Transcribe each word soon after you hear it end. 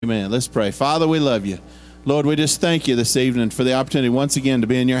Amen. Let's pray. Father, we love you. Lord, we just thank you this evening for the opportunity once again to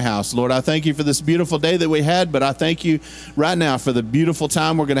be in your house. Lord, I thank you for this beautiful day that we had, but I thank you right now for the beautiful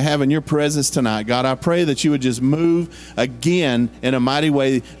time we're going to have in your presence tonight. God, I pray that you would just move again in a mighty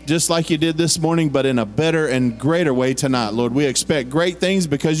way, just like you did this morning, but in a better and greater way tonight. Lord, we expect great things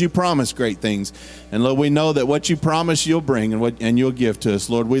because you promise great things. And Lord, we know that what you promise you'll bring and you'll give to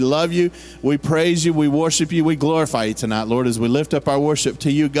us. Lord, we love you. We praise you. We worship you. We glorify you tonight, Lord. As we lift up our worship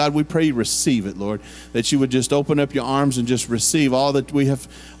to you, God, we pray you receive it, Lord, that you would just open up your arms and just receive all that we have,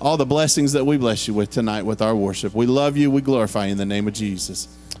 all the blessings that we bless you with tonight with our worship. We love you. We glorify you in the name of Jesus.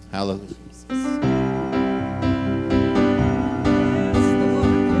 Hallelujah.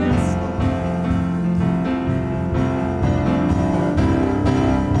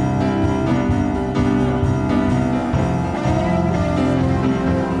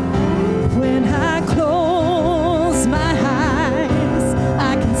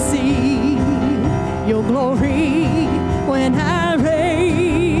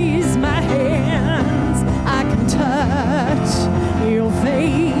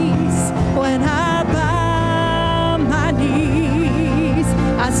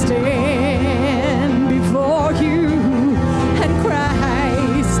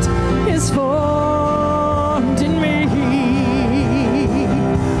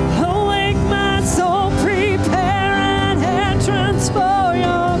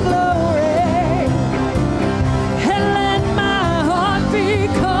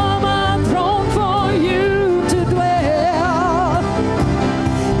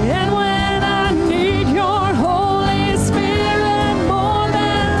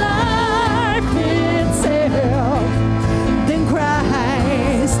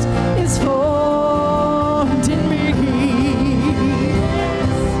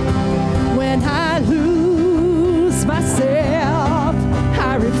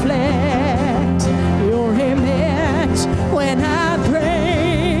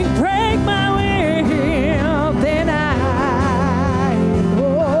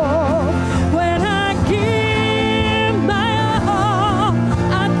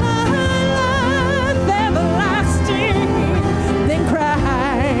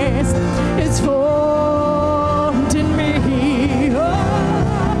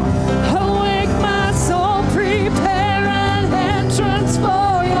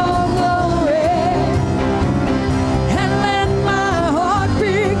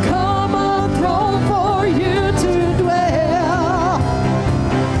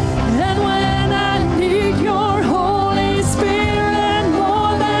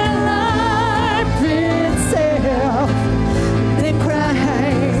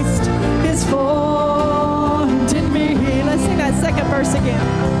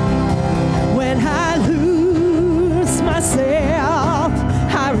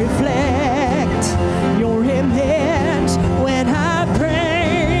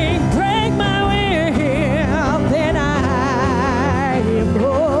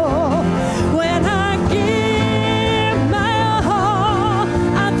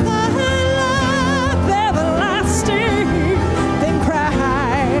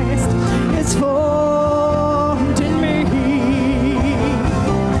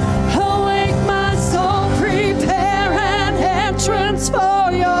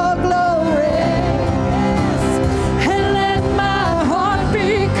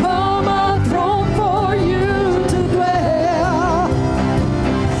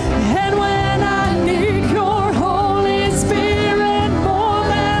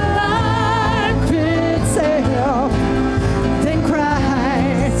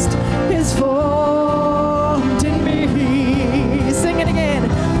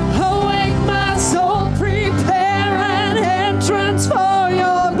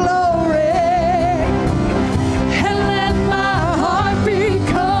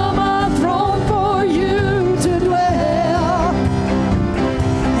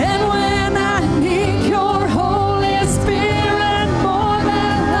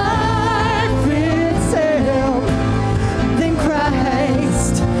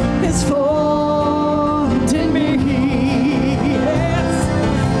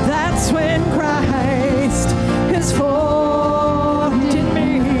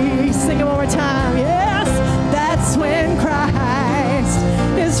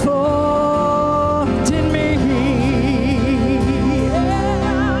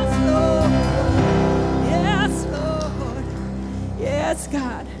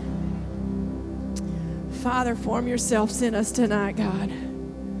 Form yourselves in us tonight, God.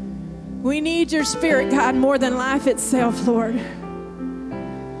 We need your Spirit, God, more than life itself, Lord.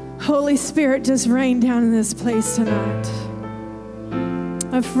 Holy Spirit, just rain down in this place tonight.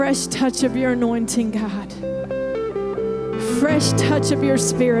 A fresh touch of your anointing, God. Fresh touch of your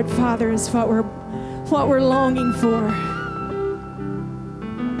Spirit, Father, is what we're longing for.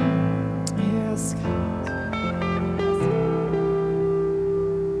 Yes, God.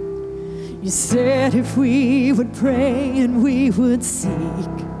 You said if we would pray and we would seek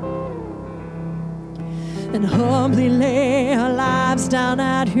and humbly lay our lives down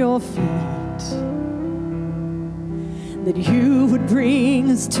at your feet, that you would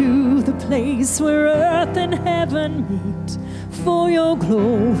bring us to the place where earth and heaven meet for your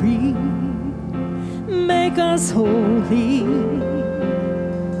glory. Make us holy.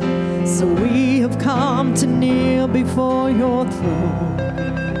 So we have come to kneel before your throne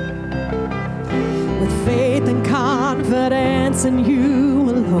with faith and confidence in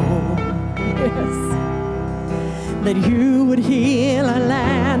you alone. Yes. That you would heal our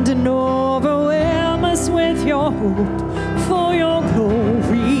land and overwhelm us with your hope for your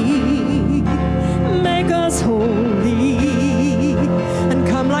glory. Make us holy and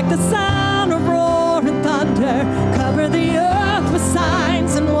come like the sound of roaring thunder. Cover the earth with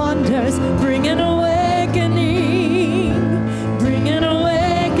signs and wonders. Bring an awakening. Bring an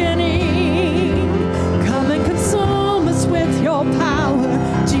awakening. Come and consume us with your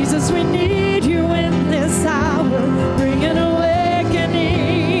power. Jesus, we need you in this hour. Bring an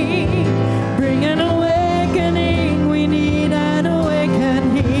awakening. Bring an awakening. We need an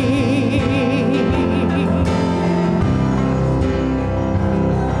awakening.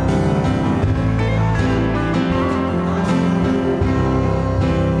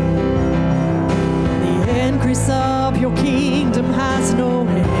 The increase of your kingdom has no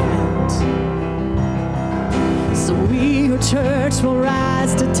end. So we, your church, will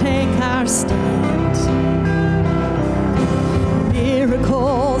rise to take our stand.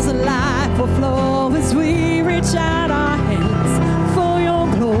 Miracles and life will flow as we reach out our hands for your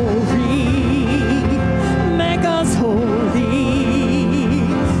glory. Make us holy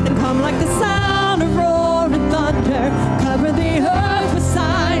and come like the sound of roaring thunder. Cover the earth with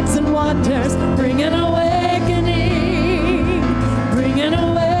signs and wonders. Bring an awakening. Bring an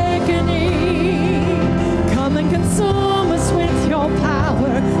awakening. Come and consume us with your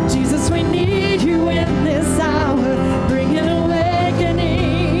power. Jesus, we need you in this hour. Bring an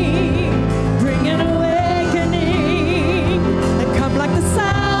awakening. Bring an awakening. And come like the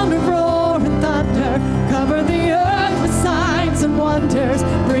sound of roaring thunder. Cover the earth with signs and wonders.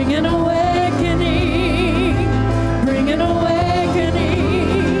 Bring an awakening. Bring an awakening.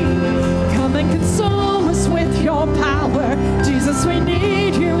 Come and consume us with your power. Jesus, we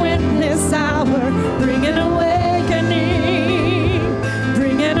need you in this hour. Bring an awakening.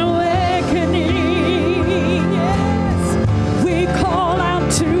 Bring an awakening. Yes. We call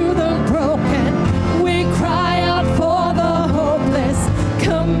out to the broken. We cry out for the hopeless.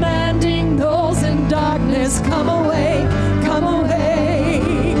 Commanding those in darkness, come awake, come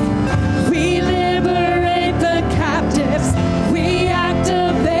awake. We liberate the captives. We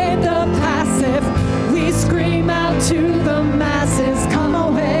activate the passive. We scream out to the masses, come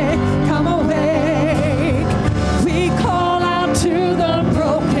awake, come awake. We call out to the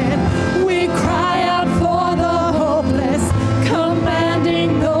broken. We cry out for the hopeless.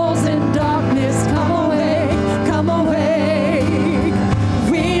 Commanding those in darkness, come awake, come awake.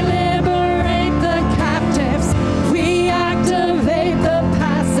 We liberate the captives. We activate the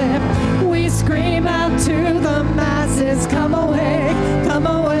passive. We scream out to the masses, come awake, come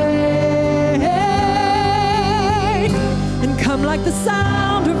awake. And come like the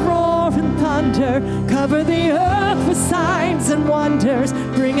sound of roaring thunder. Cover the earth with signs and wonders.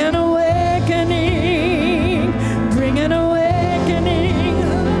 Bring an awakening. Bring an awakening.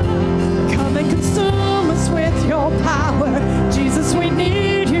 Come and consume us with your power. Jesus, we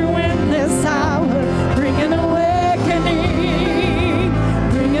need you in this hour. Bring an awakening.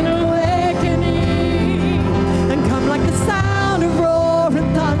 Bring an awakening. And come like the sound of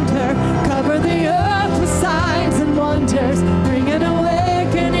roaring thunder. Cover the earth with signs and wonders. Bring an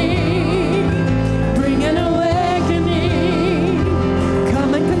awakening. Bring an awakening.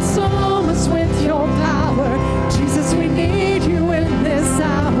 Come and consume us with your power. Jesus, we need you in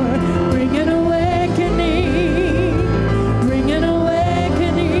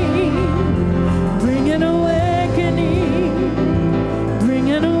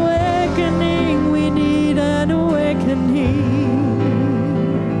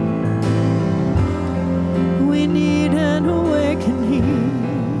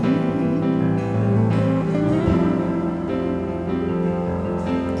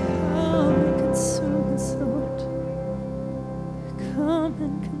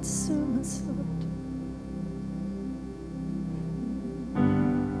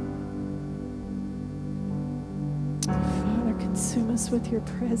Consume us with your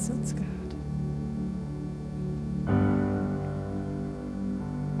presence, God.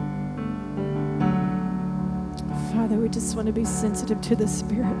 Father, we just want to be sensitive to the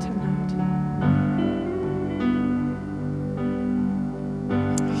Spirit tonight.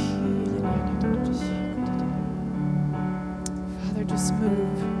 Father, just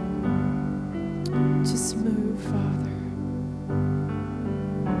move. Just move, Father.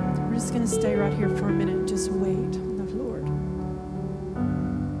 We're just going to stay right here for a minute and just wait on the Lord.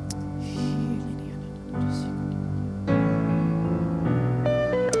 Hallelujah.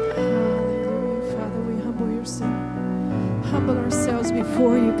 Father, we humble ourselves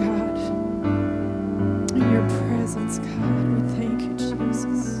before you, God. In your presence, God. We thank you,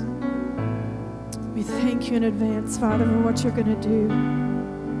 Jesus. We thank you in advance, Father, for what you're going to do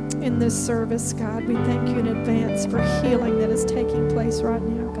in this service, God. We thank you in advance for healing that is taking place right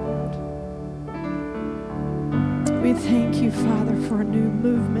now, God. We thank you, Father, for a new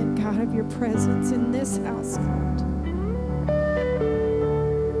movement, God, of your presence in this house, God.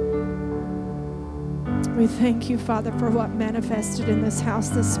 We thank you, Father, for what manifested in this house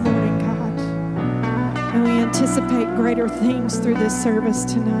this morning, God. And we anticipate greater things through this service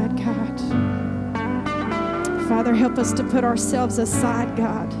tonight, God. Father, help us to put ourselves aside,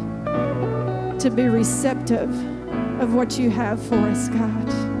 God, to be receptive of what you have for us,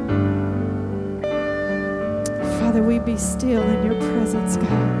 God. Father, we be still in your presence,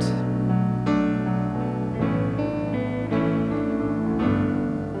 God.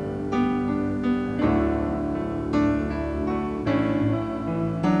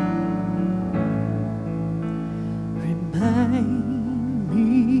 Remind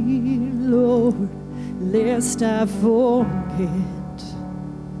me, Lord, lest I forget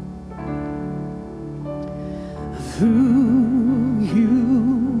who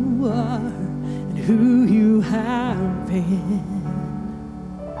you are and who you have been.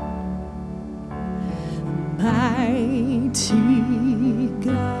 Mighty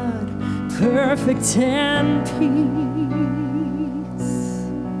God, perfect and peace,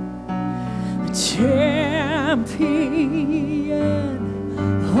 champion,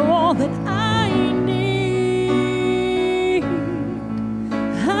 all that I need.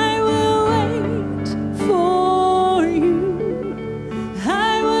 I will wait for you.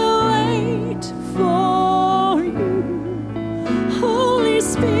 I will wait for you. Holy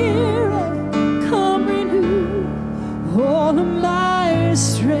Spirit, come renew all of my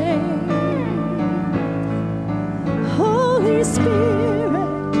strength. Holy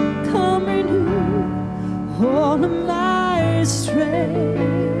Spirit, come renew all of my strength.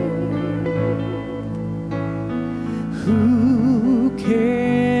 Who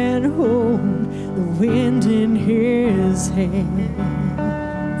can hold the wind in his hands?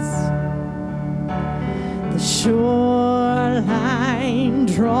 The shoreline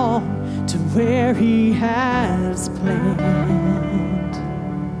drawn to where he has planned.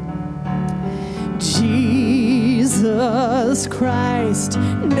 Jesus Christ,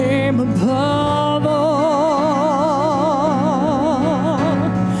 name above all,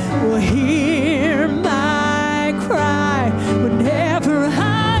 will hear my cry whenever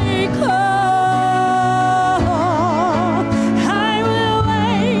I call. I will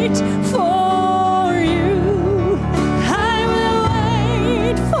wait for you. I will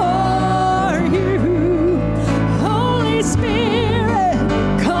wait for you. Holy Spirit,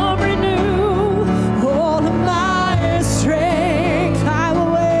 come renew all of my strength. I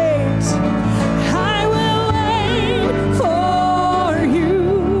will wait. I will wait for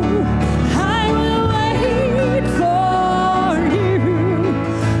you. I will wait for you.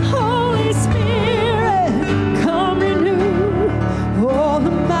 Holy Spirit, come renew all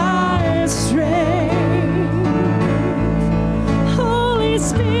of my strength. Holy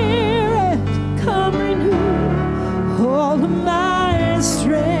Spirit, come renew all of my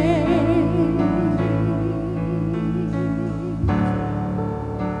strength.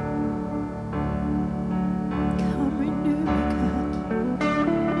 Come renew me, God.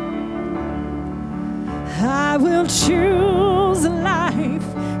 I will choose life,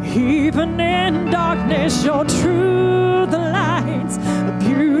 even in darkness. Your truth lights a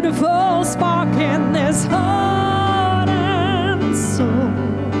beautiful spark in this heart and soul.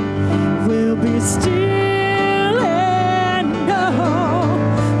 Will be still and know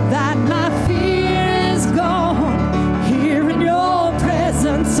that my fear is gone. Here in your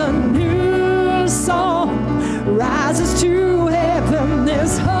presence, a new song rises to heaven.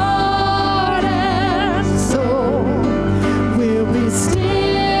 This heart and soul will be still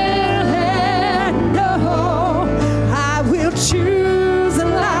and know I will choose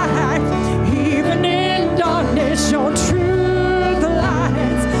life, even in darkness. Your truth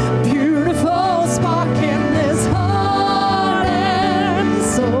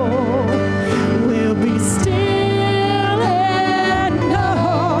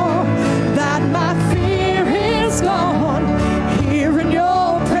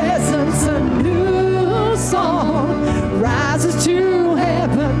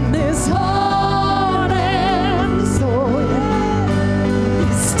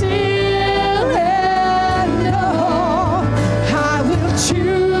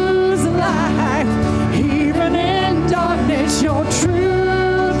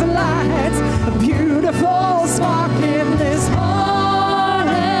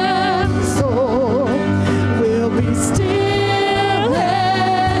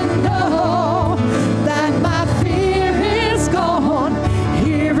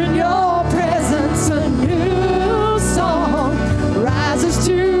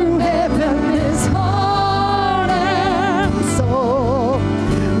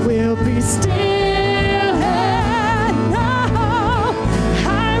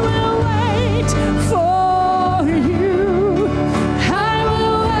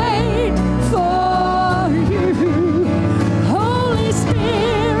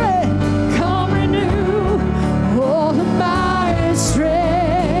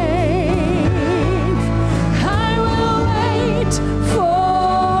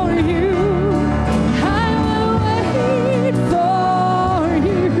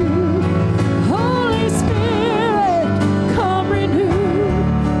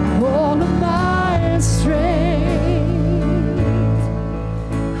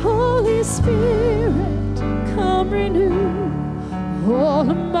Spirit, come renew all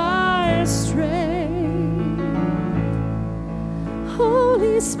of my strength.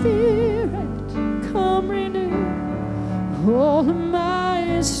 Holy Spirit, come renew all of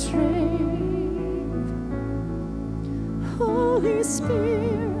my strength. Holy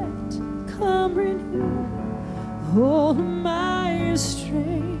Spirit, come renew all of my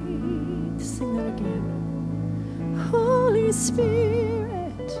strength. Sing that again. Holy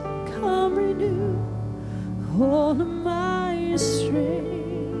Spirit, come renew all of my strength.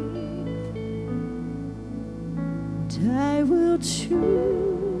 And I will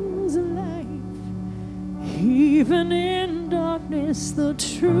choose life, even in darkness. The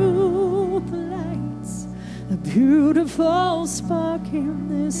truth lights a beautiful spark in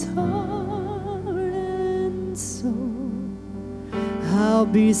this heart and soul. I'll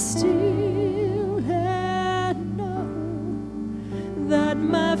be still and know that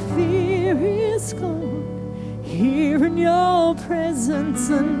my fear is gone. Here in your presence,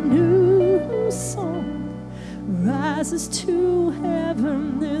 a new song rises to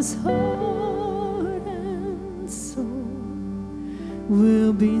heaven. This heart and soul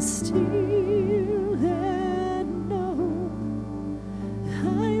will be still and know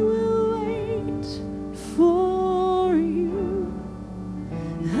I will wait for you.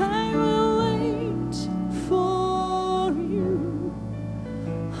 I will wait for you.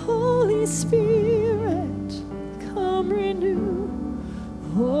 Holy Spirit, come renew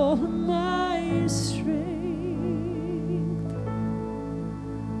all of my strength.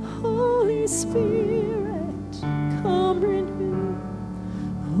 Holy Spirit, come renew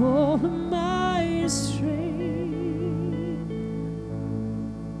all of my strength.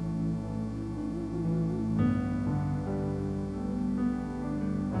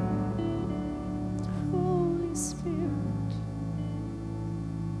 Holy Spirit,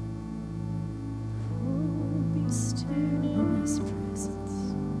 be still in His presence.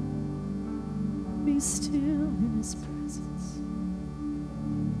 Be still in His presence.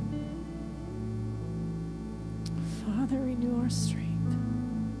 Father, renew our strength.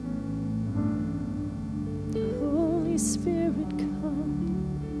 Holy Spirit, come.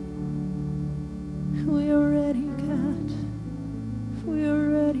 We are ready, God. We are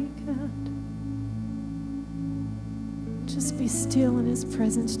ready, God. Just be still in His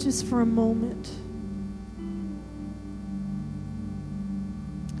presence just for a moment.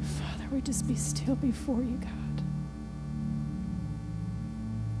 Father, we just be still before you, God.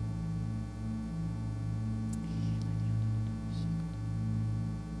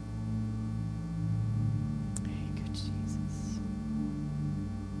 Thank you, Jesus.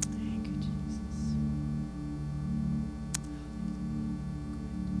 Thank you, Jesus.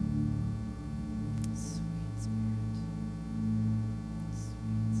 Sweet Spirit.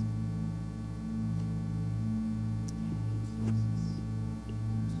 Sweet Spirit.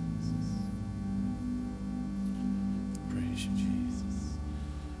 Praise you, Jesus.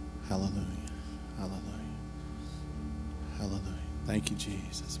 Hallelujah. Hallelujah. Hallelujah. Thank you,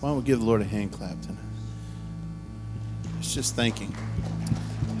 Jesus. Why don't we give the Lord a hand clap tonight? It's just thanking.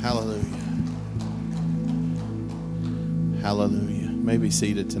 Hallelujah. Hallelujah. May be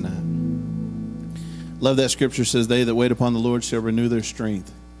seated tonight. Love that scripture says, they that wait upon the Lord shall renew their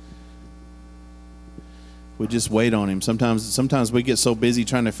strength. We just wait on Him. Sometimes we get so busy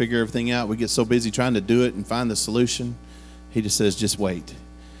trying to figure everything out. We get so busy trying to do it and find the solution. He just says, just wait.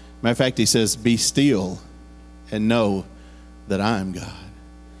 Matter of fact, He says, be still and know that I am God.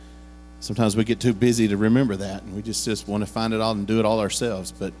 Sometimes we get too busy to remember that, and we just want to find it all and do it all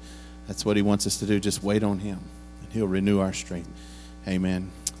ourselves. But that's what He wants us to do. Just wait on Him, and He'll renew our strength. Amen.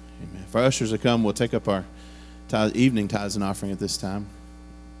 Amen. For ushers to come, we'll take up our evening tithes and offering at this time.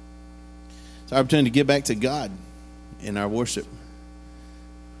 It's our opportunity to get back to God in our worship.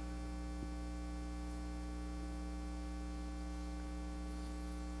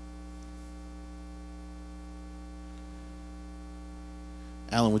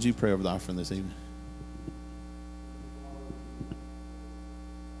 Alan, would you pray over the offering this evening?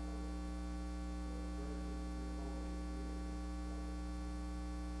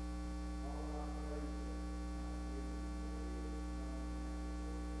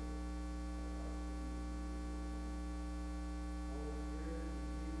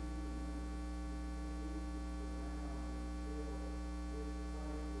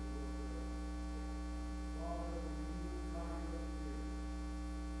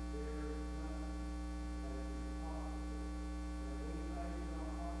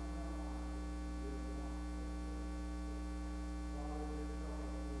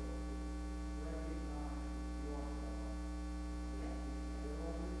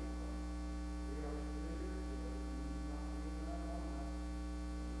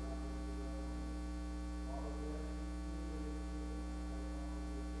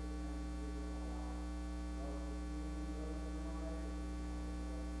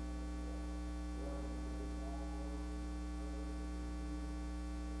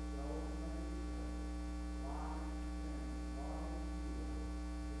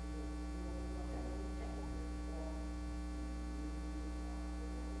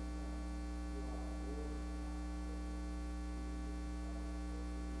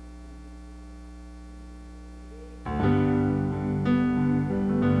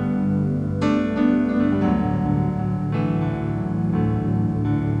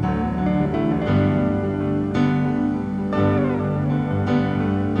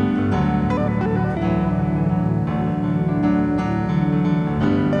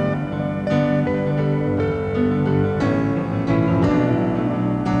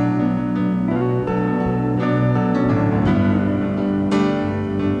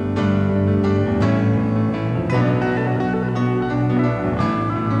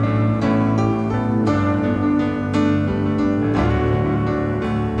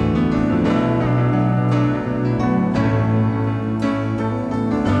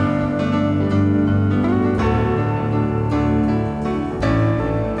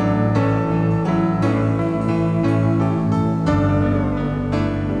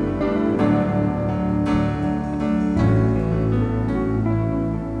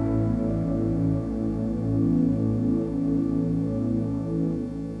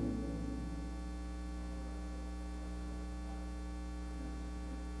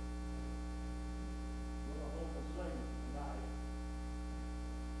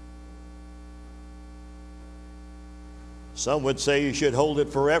 Some would say you should hold it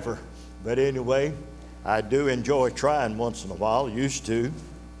forever. But anyway, I do enjoy trying once in a while, used to.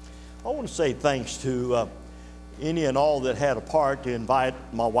 I want to say thanks to any and all that had a part to invite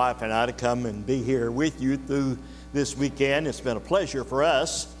my wife and I to come and be here with you through this weekend. It's been a pleasure for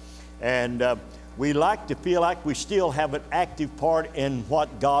us. And we like to feel like we still have an active part in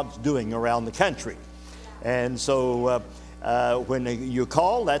what God's doing around the country. And so when you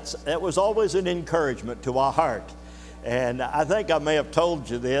call, that was always an encouragement to our heart. And I think I may have told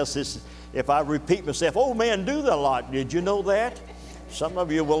you this. If I repeat myself, old men do that a lot. Did you know that? Some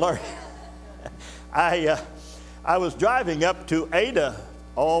of you will learn. I was driving up to Ada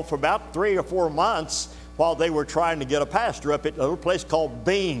for about 3 or 4 months while they were trying to get a pastor up at a little place called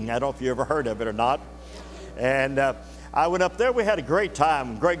Bing. I don't know if you ever heard of it or not. And I went up there. We had a great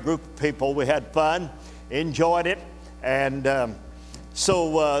time, great group of people. We had fun, enjoyed it. And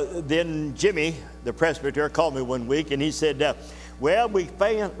so then Jimmy, the presbyter, called me one week and he said, well, we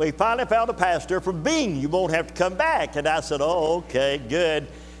finally found a pastor from Bing. You won't have to come back. And I said, oh, okay, good.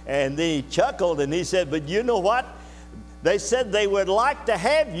 And then he chuckled and he said, but you know what? They said they would like to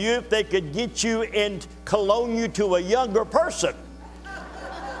have you if they could get you and clone you to a younger person.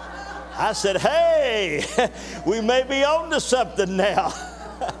 I said, hey, we may be on to something now.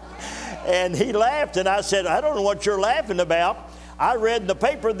 And he laughed and I said, I don't know what you're laughing about. I read in the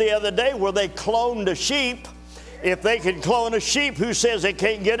paper the other day where they cloned a sheep. If they can clone a sheep, who says they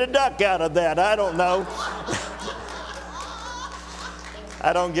can't get a duck out of that? I don't know.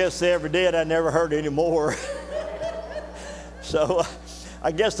 I don't guess they ever did. I never heard any more. So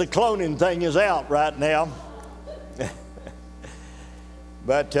I guess the cloning thing is out right now.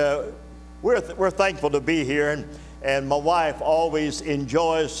 But we're thankful to be here. And my wife always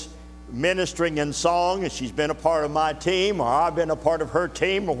enjoys ministering in song. And she's been a part of my team, or I've been a part of her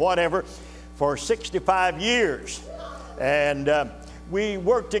team, or whatever, for 65 years. And we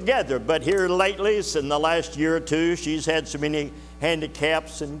work together. But here lately, in the last year or two, she's had so many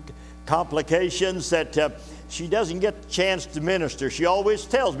handicaps and complications that she doesn't get the chance to minister. She always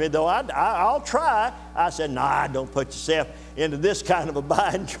tells me, though, I'll try. I said, nah, don't put yourself into this kind of a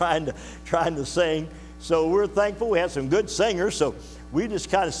bind trying to sing. So we're thankful. We have some good singers. So we just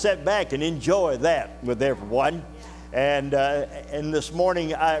kind of sit back and enjoy that with everyone. And this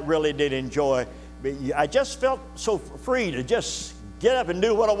morning, I really did enjoy. I just felt so free to just get up and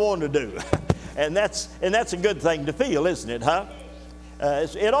do what I wanted to do. And that's a good thing to feel, isn't it, huh?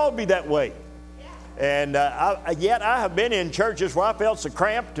 It ought to be that way. And yet I have been in churches where I felt so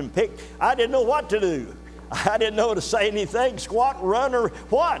cramped and picked. I didn't know what to do. I didn't know to say anything, squat, run, or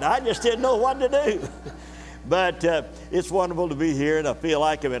what. I just didn't know what to do. But it's wonderful to be here, and I feel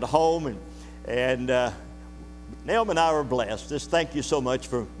like I'm at home. And Naomi and I are blessed. Just thank you so much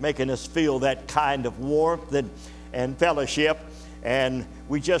for making us feel that kind of warmth and fellowship. And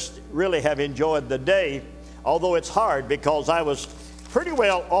we just really have enjoyed the day, although it's hard because I was pretty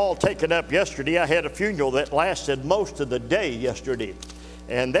well all taken up yesterday. I had a funeral that lasted most of the day yesterday.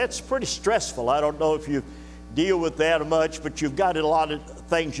 And that's pretty stressful. I don't know if you deal with that much, but you've got a lot of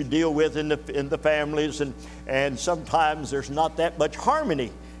things you deal with in the families, and sometimes there's not that much harmony.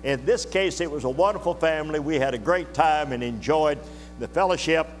 In this case, it was a wonderful family. We had a great time and enjoyed the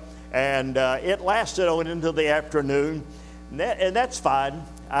fellowship, and it lasted on into the afternoon, and that's fine.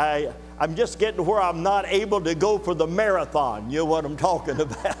 I'm just getting to where I'm not able to go for the marathon. You know what I'm talking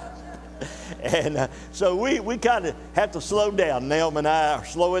about. And so we kind of have to slow down. Naomi and I are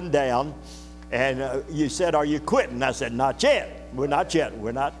slowing down. And you said, are you quitting? I said, not yet. We're not yet.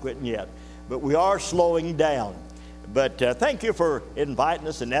 We're not quitting yet. But we are slowing down. But thank you for inviting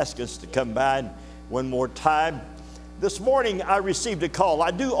us and asking us to come by one more time. This morning I received a call.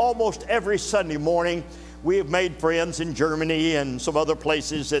 I do almost every Sunday morning. We have made friends in Germany and some other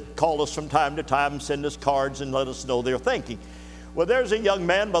places that call us from time to time, send us cards and let us know their thinking. Well, there's a young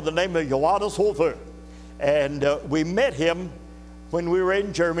man by the name of Johannes Hofer. And we met him when we were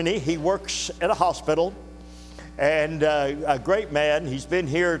in Germany. He works at a hospital, and a great man. He's been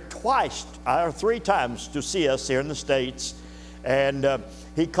here twice or 3 times to see us here in the States. And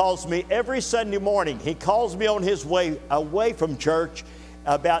he calls me every Sunday morning. He calls me on his way away from church.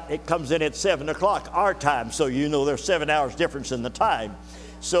 It comes in at 7 o'clock our time, so you know there's 7 hours difference in the time.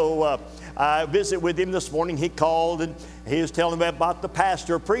 So I visited with him this morning. He called and he was telling me about the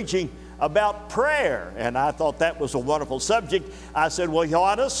pastor preaching about prayer, and I thought that was a wonderful subject. I said, well,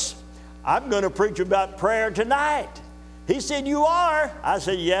 Johannes, I'm going to preach about prayer tonight. He said, you are? I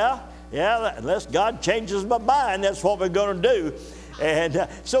said, yeah, unless God changes my mind, that's what we're going to do. And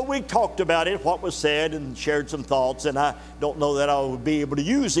so we talked about it, what was said, and shared some thoughts. And I don't know that I would be able to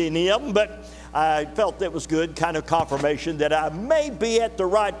use any of them, but I felt it was good, kind of confirmation that I may be at the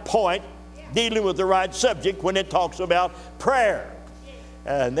right point, dealing with the right subject when it talks about prayer.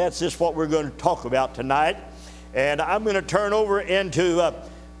 And that's just what we're going to talk about tonight. And I'm going to turn over into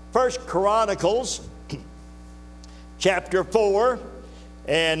 1 Chronicles chapter 4,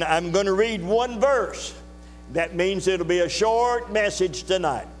 and I'm going to read one verse. That means it'll be a short message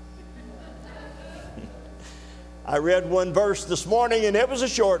tonight. I read one verse this morning, and it was a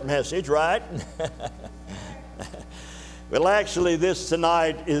short message, right? Well, actually, this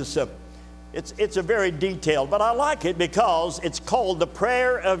tonight is it's a very detailed, but I like it because it's called the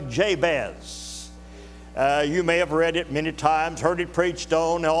Prayer of Jabez. You may have read it many times, heard it preached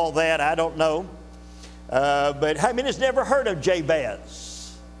on, and all that. I don't know. But how many has never heard of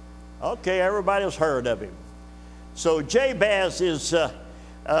Jabez? Okay, everybody's heard of him. So Jabez is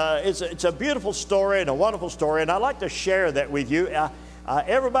it's a beautiful story and a wonderful story, and I'd like to share that with you.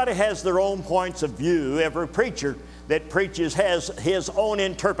 Everybody has their own points of view. Every preacher that preaches has his own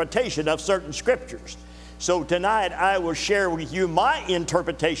interpretation of certain scriptures. So tonight I will share with you my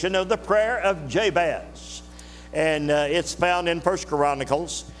interpretation of the prayer of Jabez. And it's found in 1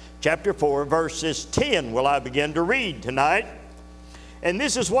 Chronicles chapter 4, verses 10 will I begin to read tonight. And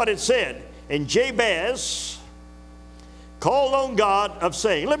this is what it said. And Jabez called on God of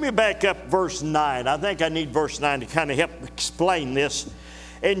saying, let me back up verse 9. I think I need verse 9 to kind of help explain this.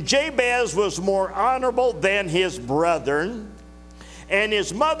 And Jabez was more honorable than his brethren, and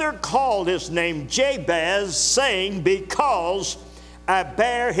his mother called his name Jabez, saying, because I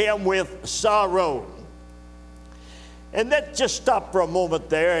bear him with sorrow. And let's just stop for a moment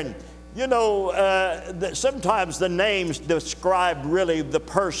there. And you know, sometimes the names describe really the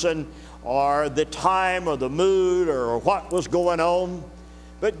person or the time or the mood or what was going on.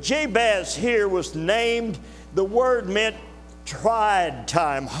 But Jabez here was named, the word meant tried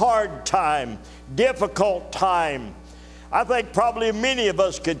time, hard time, difficult time. I think probably many of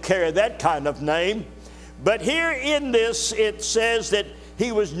us could carry that kind of name. But here in this, it says that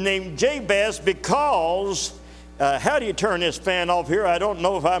he was named Jabez because, how do you turn this fan off here? I don't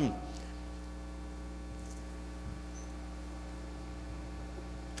know if I'm...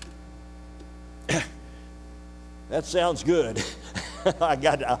 That sounds good. I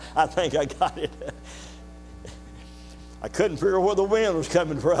think I got it. I couldn't figure where the wind was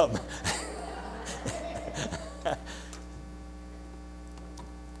coming from.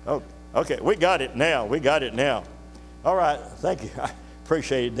 Oh, okay, we got it now. We got it now. All right, thank you. I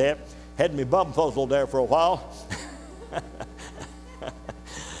appreciated that. Had me bum puzzled there for a while.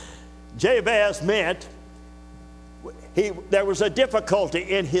 Jabez meant there was a difficulty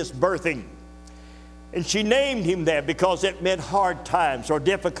in his birthing. And she named him that because it meant hard times or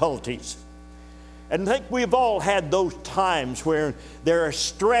difficulties. And I think we've all had those times where there is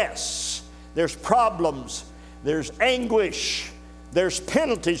stress, there's problems, there's anguish, there's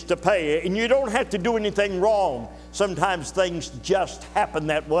penalties to pay, and you don't have to do anything wrong. Sometimes things just happen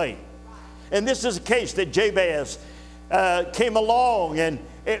that way. And this is a case that Jabez came along, and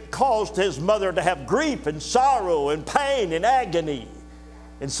it caused his mother to have grief and sorrow and pain and agony.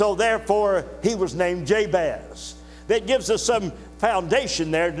 And so therefore, he was named Jabez. That gives us some foundation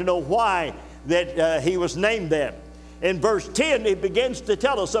there to know why that he was named that. In verse 10, he begins to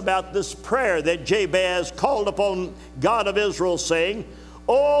tell us about this prayer that Jabez called upon God of Israel, saying,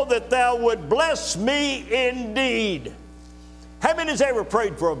 oh, that thou would bless me indeed. How many has ever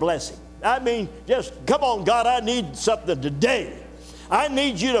prayed for a blessing? I mean, just, come on, God, I need something today. I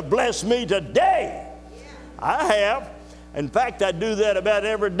need you to bless me today. I have. In fact, I do that about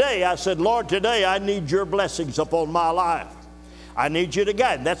every day. I said, Lord, today I need your blessings upon my life. I need you to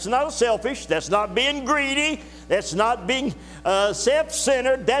guide. That's not selfish. That's not being greedy. That's not being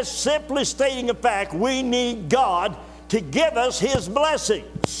self-centered. That's simply stating a fact. We need God to give us his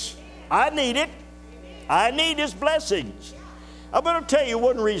blessings. I need it. I need his blessings. I'm going to tell you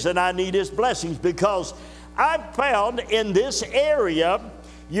one reason I need his blessings, because I've found in this area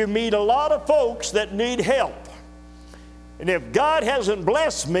you meet a lot of folks that need help. And if God hasn't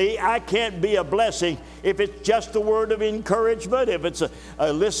blessed me, I can't be a blessing. If it's just a word of encouragement, if it's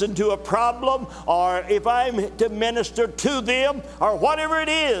a listen to a problem, or if I'm to minister to them, or whatever it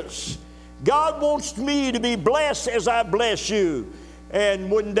is, God wants me to be blessed as I bless you.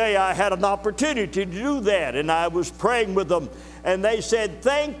 And one day I had an opportunity to do that, and I was praying with them, and they said,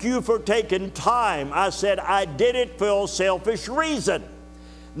 thank you for taking time. I said, I did it for a selfish reason.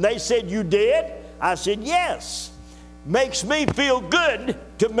 And they said, you did? I said, yes. Makes me feel good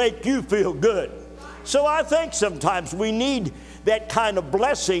to make you feel good. So I think sometimes we need that kind of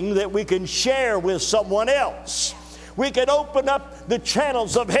blessing that we can share with someone else. We can open up the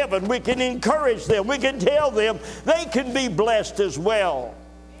channels of heaven. We can encourage them. We can tell them they can be blessed as well.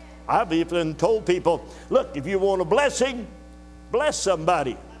 I've even told people, look, if you want a blessing, bless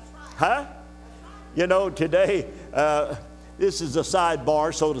somebody. Huh? You know, today, this is a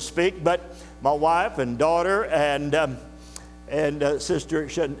sidebar, so to speak, but my wife and daughter and Sister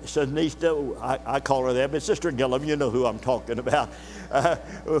Shanista, I call her that, but Sister Gillum, you know who I'm talking about.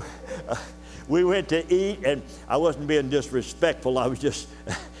 We went to eat, and I wasn't being disrespectful. I was just,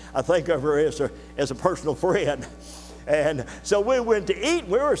 I think of her as a personal friend. And so we went to eat.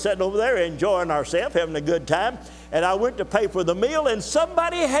 We were sitting over there enjoying ourselves, having a good time. And I went to pay for the meal, and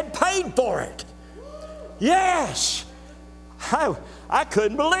somebody had paid for it. Yes. I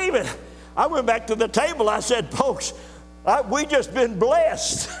couldn't believe it. I went back to the table. I said, folks, we just been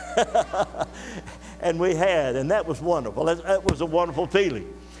blessed. And we had, and that was wonderful. That was a wonderful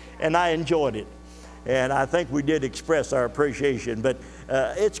feeling. And I enjoyed it. And I think we did express our appreciation. But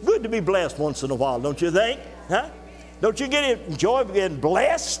it's good to be blessed once in a while, don't you think? Huh? Don't you enjoy being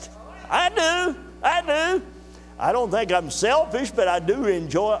blessed? I do. I don't think I'm selfish, but I do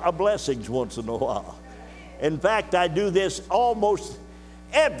enjoy our blessings once in a while. In fact, I do this almost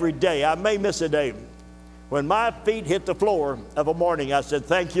every day. I may miss a day. When my feet hit the floor of a morning, I said,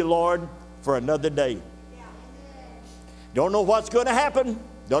 thank you, Lord, for another day. Don't know what's going to happen.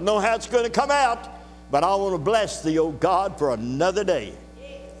 Don't know how it's going to come out, but I want to bless thee, oh God, for another day.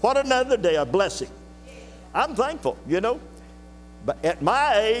 What another day, a blessing. I'm thankful, you know. But at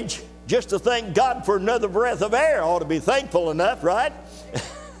my age, just to thank God for another breath of air ought to be thankful enough, right?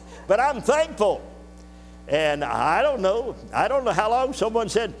 But I'm thankful. And I don't know how long. Someone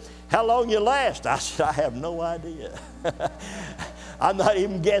said, how long you last? I said, I have no idea. I'm not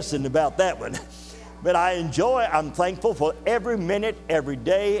even guessing about that one. But I'm thankful for every minute, every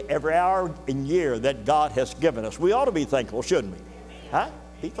day, every hour and year that God has given us. We ought to be thankful, shouldn't we? Huh?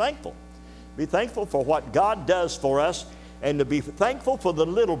 Be thankful. Be thankful for what God does for us and to be thankful for the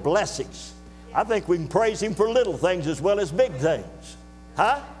little blessings. I think we can praise Him for little things as well as big things.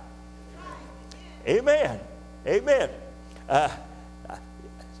 Huh? Amen. Amen.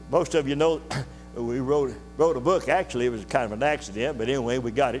 Most of you know we wrote a book. Actually, it was kind of an accident, but anyway,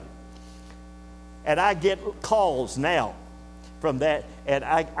 we got it. And I get calls now from that, and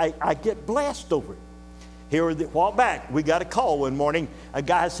I get blessed over it. Here a while back, we got a call one morning. A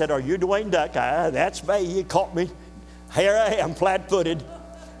guy said, are you Dwayne Duck? That's me. He caught me. Here I am, flat-footed.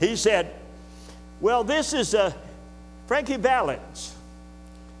 He said, well, this is Frankie Valens.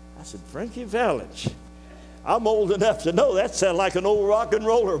 I said, Frankie Valens? I'm old enough to know that sounded like an old rock and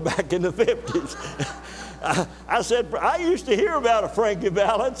roller back in the 50s. I said, I used to hear about a Frankie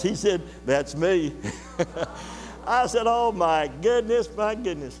Valens. He said, that's me. I said, oh, my goodness.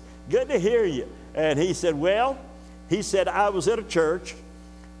 Good to hear you. And he said, well, I was at a church,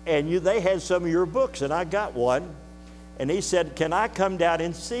 and they had some of your books, and I got one. And he said, can I come down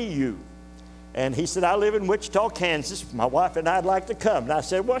and see you? And he said, I live in Wichita, Kansas. My wife and I'd like to come. And I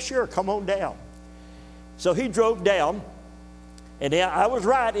said, well, sure, come on down. So he drove down, and I was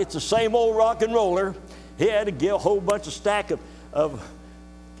right. It's the same old rock and roller. He had to get a whole bunch of stack of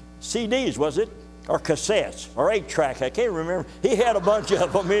CDs, was it? Or cassettes, or 8-track, I can't remember. He had a bunch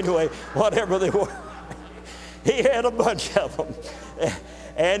of them anyway, whatever they were. He had a bunch of them.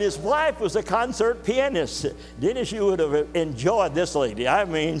 And his wife was a concert pianist. Dennis, you would have enjoyed this lady. I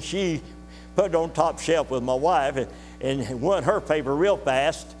mean, she put it on top shelf with my wife and won her favor real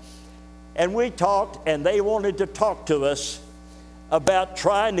fast. And we talked, and they wanted to talk to us about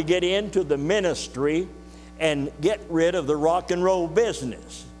trying to get into the ministry and get rid of the rock and roll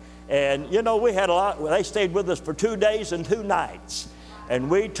business. And, you know, we had a lot. They stayed with us for 2 days and 2 nights. And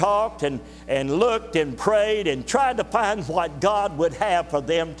we talked and looked and prayed and tried to find what God would have for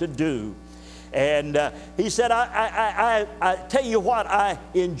them to do. And he said, I tell you what, I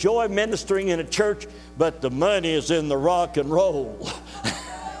enjoy ministering in a church, but the money is in the rock and roll.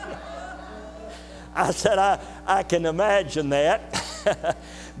 I said, I can imagine that.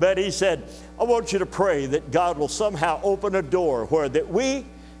 But he said, I want you to pray that God will somehow open a door where that we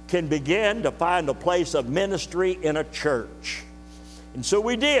can begin to find a place of ministry in a church. And so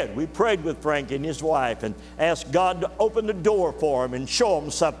we did. We prayed with Frank and his wife and asked God to open the door for him and show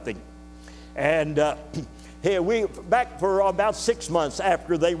him something. And back for about 6 months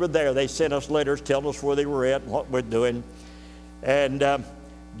after they were there, they sent us letters telling us where they were at and what we're doing. And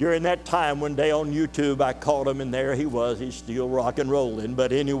during that time, one day on YouTube, I called him, and there he was. He's still rock and rolling.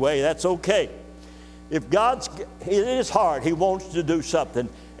 But anyway, that's okay. If God's in his heart, he wants to do something.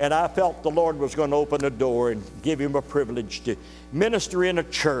 And I felt the Lord was going to open a door and give him a privilege to minister in a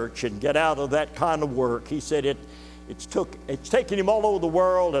church and get out of that kind of work. He said it's taken him all over the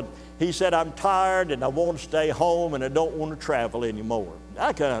world, and he said, I'm tired and I want to stay home and I don't want to travel anymore.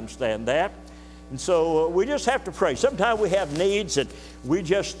 I can understand that. And so we just have to pray. Sometimes we have needs and we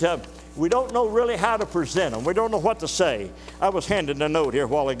just, we don't know really how to present them. We don't know what to say. I was handed a note here a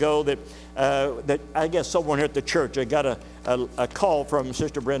while ago that I guess someone here at the church, I got a call from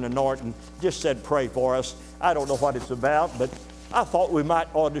Sister Brenda Norton, just said pray for us. I don't know what it's about, but I thought we might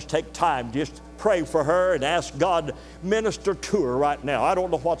ought to just take time, just pray for her and ask God to minister to her right now. I don't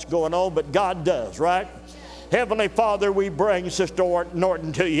know what's going on, but God does, right? Heavenly Father, we bring Sister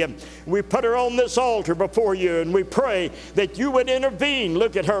Norton to you. We put her on this altar before you, and we pray that you would intervene.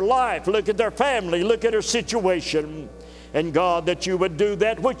 Look at her life, look at their family, look at her situation. And God, that you would do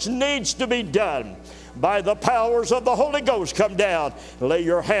that which needs to be done. By the powers of the Holy Ghost, come down, lay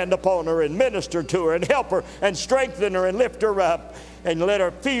your hand upon her and minister to her and help her and strengthen her and lift her up. And let her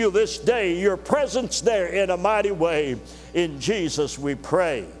feel this day your presence there in a mighty way. In Jesus we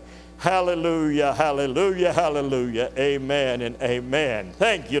pray. Hallelujah, hallelujah, hallelujah. Amen and amen.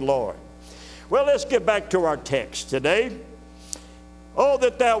 Thank you, Lord. Well, let's get back to our text today. Oh,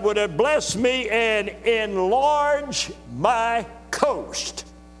 that thou would have blessed me and enlarge my coast.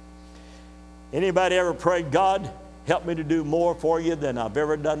 Anybody ever prayed, God, help me to do more for you than I've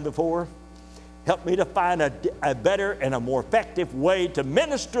ever done before? Help me to find a better and a more effective way to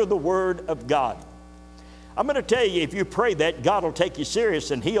minister the Word of God. I'm going to tell you, if you pray that, God will take you serious,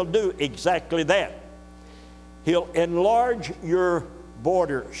 and He'll do exactly that. He'll enlarge your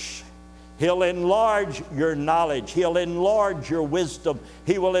borders. He'll enlarge your knowledge. He'll enlarge your wisdom.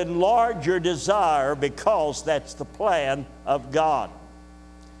 He will enlarge your desire, because that's the plan of God.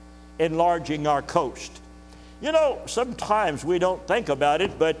 Enlarging our coast. You know, sometimes we don't think about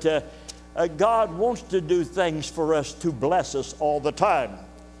it, but God wants to do things for us to bless us all the time.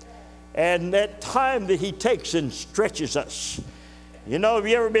 And that time that He takes and stretches us. You know, have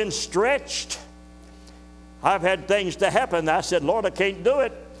you ever been stretched? I've had things to happen. I said, Lord, I can't do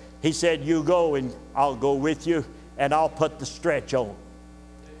it. He said, you go and I'll go with you, and I'll put the stretch on.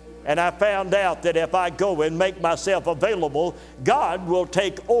 And I found out that if I go and make myself available, God will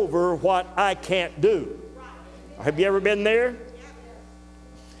take over what I can't do. Have you ever been there?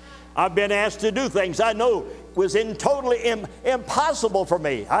 I've been asked to do things I know was totally impossible for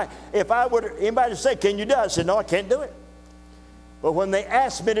me. Anybody say, can you do it? I said, no, I can't do it. But when they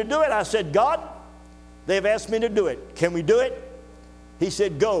asked me to do it, I said, God, they've asked me to do it. Can we do it? He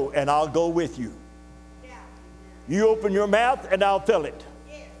said, go, and I'll go with you. You open your mouth, and I'll fill it.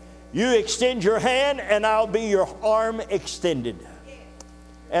 You extend your hand, and I'll be your arm extended.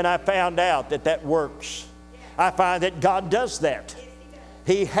 And I found out that that works. I find that God does that.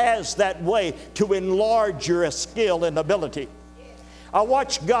 He has that way to enlarge your skill and ability. I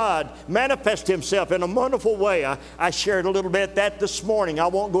watched God manifest Himself in a wonderful way. I shared a little bit that this morning. I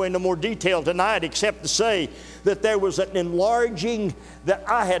won't go into more detail tonight, except to say that there was an enlarging that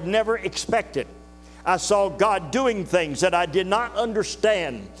I had never expected. I saw God doing things that I did not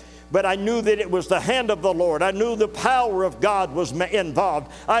understand, but I knew that it was the hand of the Lord. I knew the power of God was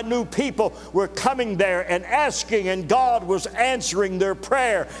involved. I knew people were coming there and asking, and God was answering their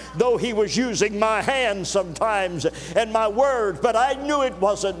prayer, though He was using my hands sometimes and my words. But I knew it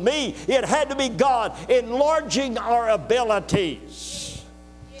wasn't me. It had to be God enlarging our abilities.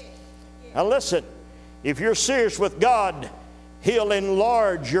 Now listen, if you're serious with God, He'll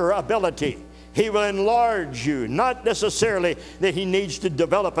enlarge your ability. He will enlarge you. Not necessarily that He needs to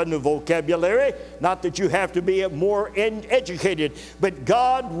develop a new vocabulary, not that you have to be more educated, but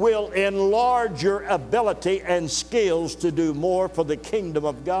God will enlarge your ability and skills to do more for the kingdom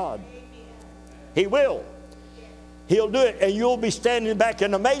of God. He will. He'll do it, and you'll be standing back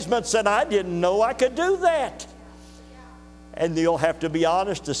in amazement saying, I didn't know I could do that. And you'll have to be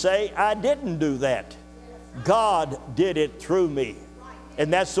honest to say, I didn't do that. God did it through me.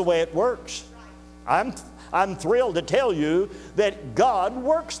 And that's the way it works. I'm thrilled to tell you that God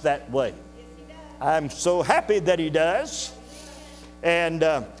works that way. I'm so happy that He does. And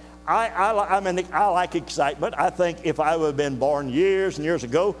I like excitement. I think if I would have been born years and years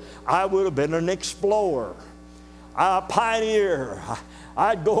ago, I would have been an explorer, a pioneer.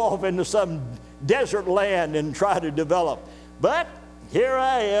 I'd go off into some desert land and try to develop. But here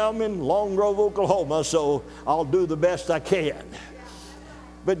I am in Long Grove, Oklahoma, so I'll do the best I can.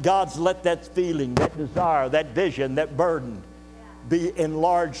 But God's let that feeling, that desire, that vision, that burden be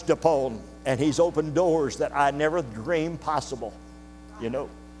enlarged upon. And He's opened doors that I never dreamed possible. You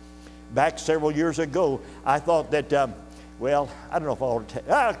know, back several years ago, I thought that Well, I don't know if I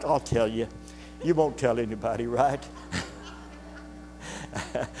ought to I'll tell you. You won't tell anybody, right?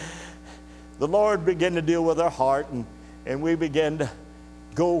 The Lord began to deal with our heart, and we began to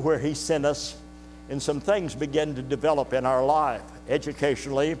go where He sent us, and some things began to develop in our life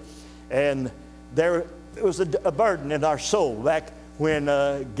educationally, and there was a burden in our soul back when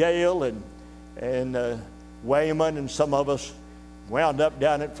Gail and Wayman and some of us wound up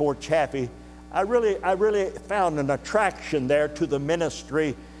down at Fort Chaffee. I really found an attraction there to the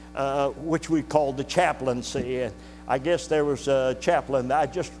ministry, which we called the chaplaincy. And I guess there was a chaplain. I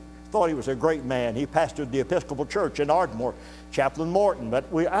just thought he was a great man. He pastored the Episcopal Church in Ardmore, Chaplain Morton. But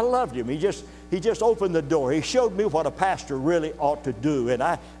I loved him. He just opened the door. He showed me what a pastor really ought to do, and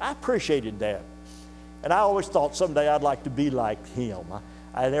I appreciated that. And I always thought someday I'd like to be like him.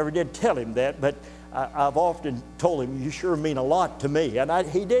 I never did tell him that, but I've often told him, you sure mean a lot to me. And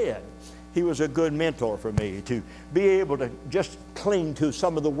he did. He was a good mentor for me to be able to just cling to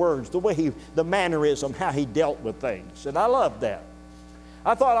some of the words, the way the mannerism, how he dealt with things. And I loved that.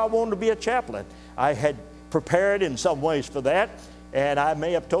 I thought I wanted to be a chaplain. I had prepared in some ways for that, and I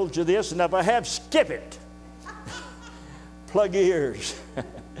may have told you this, and if I have, skip it. Plug your ears.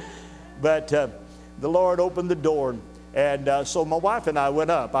 But the Lord opened the door, and so my wife and I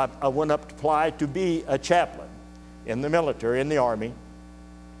went up. I went up to apply to be a chaplain in the military, in the Army.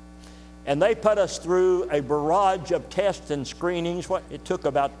 And they put us through a barrage of tests and screenings. It took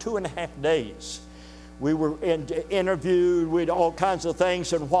about 2.5 days. We were interviewed with all kinds of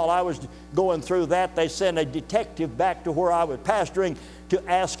things, and while I was going through that, they sent a detective back to where I was pastoring to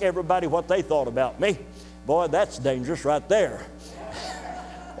ask everybody what they thought about me. Boy, that's dangerous right there.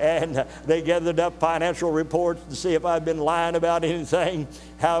 And they gathered up financial reports to see if I'd been lying about anything,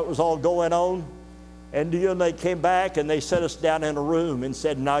 how it was all going on. And they came back and they set us down in a room and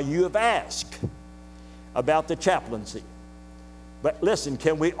said, now you have asked about the chaplaincy. But listen,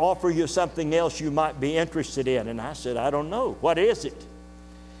 can we offer you something else you might be interested in? And I said, I don't know. What is it?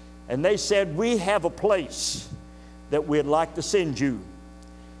 And they said, we have a place that we'd like to send you.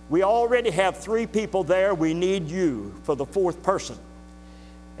 We already have 3 people there. We need you for the 4th person.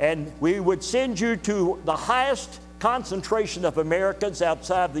 And we would send you to the highest concentration of Americans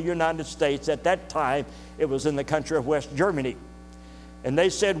outside the United States. At that time, it was in the country of West Germany. And they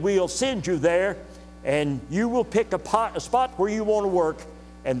said, we'll send you there, and you will pick a spot where you want to work,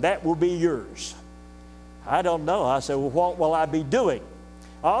 and that will be yours. I don't know. I said, well, what will I be doing?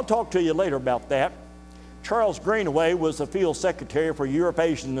 I'll talk to you later about that. Charles Greenaway was the field secretary for Europe,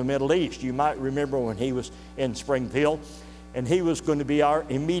 Asia, and the Middle East. You might remember when he was in Springfield, and he was going to be our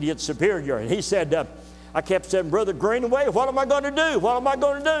immediate superior. And he said, I kept saying, Brother Greenaway, what am I going to do? What am I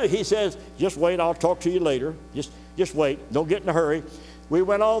going to do? He says, just wait, I'll talk to you later. Just wait, don't get in a hurry. We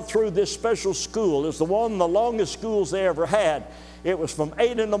went all through this special school. It was the longest schools they ever had. It was from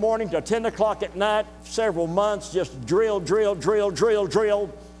 8 in the morning to 10 o'clock at night, several months, just drill.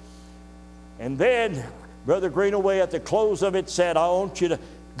 And then Brother Greenaway at the close of it said, I want you to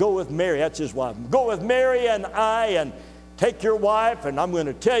go with Mary, that's his wife. Go with Mary and I, and take your wife, and I'm going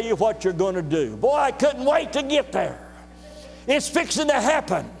to tell you what you're going to do. Boy, I couldn't wait to get there. It's fixing to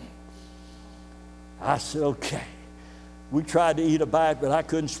happen. I said, okay. We tried to eat a bite, but I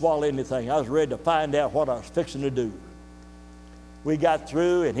couldn't swallow anything. I was ready to find out what I was fixing to do. We got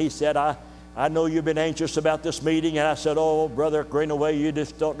through, and he said, I know you've been anxious about this meeting. And I said, oh, Brother Greenaway, you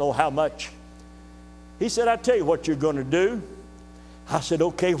just don't know how much. He said, I'll tell you what you're going to do. I said,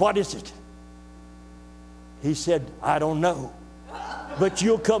 okay, what is it? He said, I don't know, but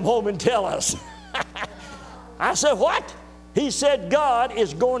you'll come home and tell us. I said, what? He said, God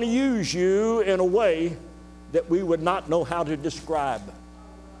is going to use you in a way that we would not know how to describe.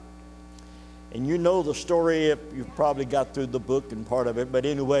 And you know the story, if you've probably got through the book and part of it, but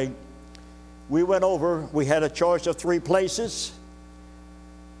anyway, we went over, we had a choice of 3 places,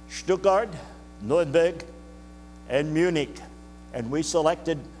 Stuttgart, Nuremberg, and Munich, and we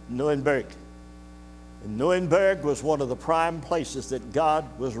selected Nuremberg. And Nuremberg was one of the prime places that God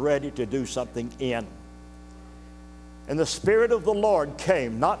was ready to do something in. And the Spirit of the Lord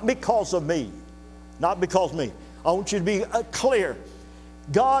came, not because of me, not because of me. I want you to be clear.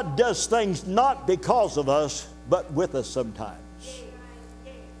 God does things not because of us, but with us sometimes.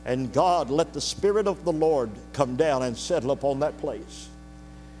 And God let the Spirit of the Lord come down and settle upon that place.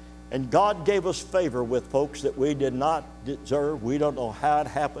 And God gave us favor with folks that we did not deserve. We don't know how it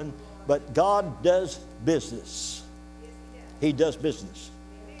happened, but God does business. He does business.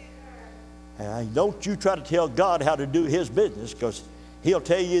 And don't you try to tell God how to do His business, because He'll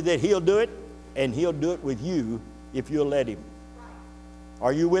tell you that He'll do it, and He'll do it with you if you'll let Him.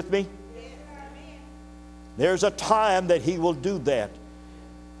 Are you with me? There's a time that He will do that.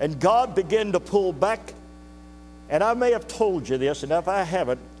 And God began to pull back. And I may have told you this, and if I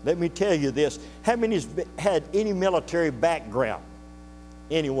haven't, let me tell you this. How many's had any military background?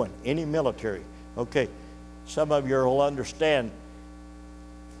 Anyone? Any military? Okay. Some of you will understand.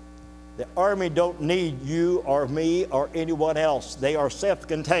 The Army don't need you or me or anyone else. They are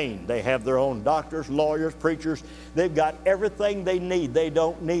self-contained. They have their own doctors, lawyers, preachers. They've got everything they need. They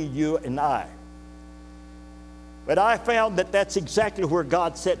don't need you and I. But I found that that's exactly where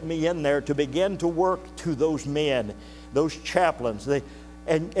God set me in there to begin to work to those men, those chaplains.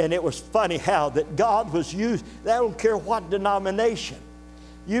 And it was funny how that God was used. I don't care what denomination.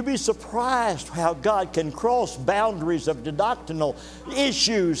 You'd be surprised how God can cross boundaries of the doctrinal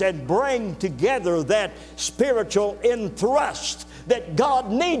issues and bring together that spiritual thrust that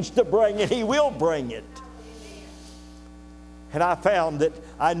God needs to bring, and He will bring it. And I found that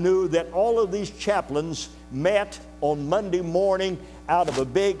I knew that all of these chaplains met on Monday morning out of a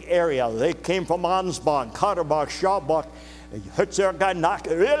big area. They came from Ansbach, Katterbach, Schwabach, Hutzergenack,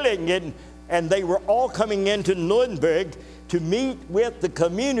 Rillingen, and they were all coming into Nuremberg to meet with the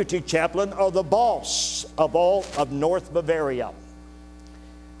community chaplain or the boss of all of North Bavaria.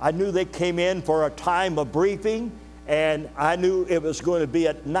 I knew they came in for a time of briefing, and I knew it was going to be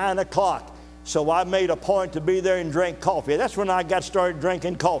at 9 o'clock. So I made a point to be there and drink coffee. That's when I got started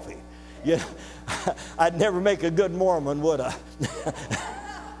drinking coffee. Yeah, I'd never make a good Mormon, would I?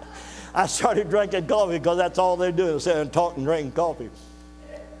 I started drinking coffee because that's all they do is sit and talk and drink coffee.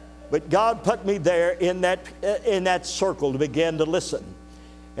 But God put me there in that circle to begin to listen.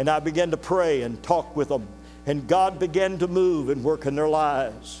 And I began to pray and talk with them. And God began to move and work in their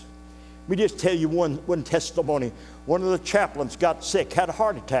lives. Let me just tell you one testimony. One of the chaplains got sick, had a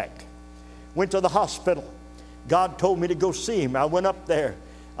heart attack. Went to the hospital. God told me to go see him. I went up there.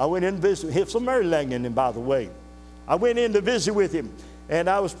 I went in to visit. He's from Erlangen, by the way. I went in to visit with him. And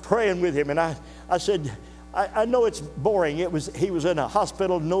I was praying with him. And I said, I know it's boring. He was in a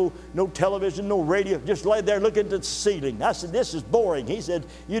hospital, no television, no radio, just lay there looking at the ceiling. I said, this is boring. He said,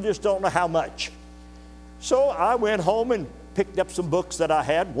 you just don't know how much. So I went home and picked up some books that I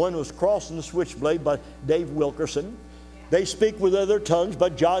had. One was Crossing the Switchblade by Dave Wilkerson. They Speak with Other Tongues by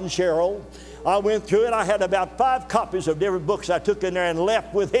John Sherrill. I went through it. I had about 5 copies of different books I took in there and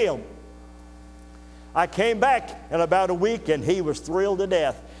left with him. I came back in about a week, and he was thrilled to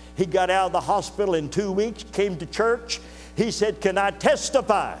death. He got out of the hospital in 2 weeks, came to church. He said, can I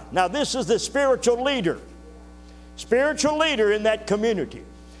testify? Now, this is the spiritual leader in that community.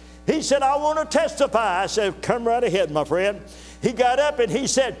 He said, I want to testify. I said, come right ahead, my friend. He got up and he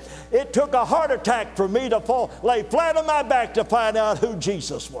said, it took a heart attack for me to lay flat on my back to find out who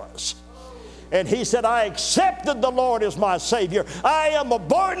Jesus was. And he said, I accepted the Lord as my Savior. I am a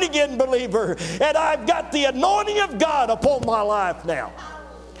born-again believer, and I've got the anointing of God upon my life now.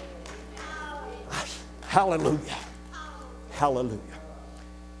 Hallelujah. Hallelujah.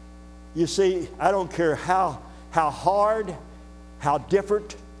 You see, I don't care how hard, how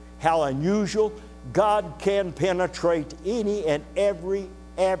different, how unusual, God can penetrate any and every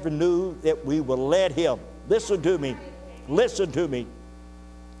avenue that we will let Him. Listen to me. Listen to me.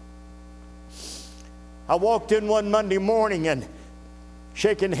 I walked in one Monday morning and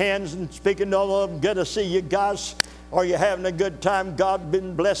shaking hands and speaking to all of them. Good to see you guys. Are you having a good time? God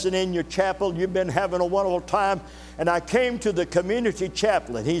been blessing in your chapel. You've been having a wonderful time. And I came to the community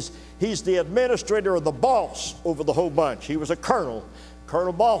chaplain. He's the administrator or the boss over the whole bunch. He was a colonel,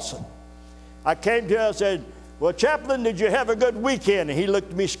 Colonel Balson. I came to him and said, well, chaplain, did you have a good weekend? And he looked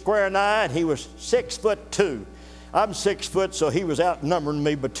at me square in the eye, and he was 6'2". I'm 6 foot, so he was outnumbering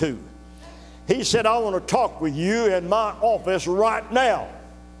me by 2. He said, I want to talk with you in my office right now.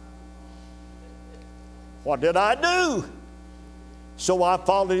 What did I do? So I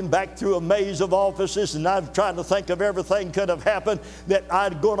followed him back through a maze of offices, and I'm trying to think of everything could have happened that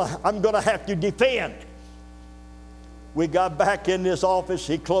I'm going to have to defend. We got back in this office.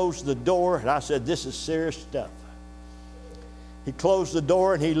 He closed the door, and I said, this is serious stuff. He closed the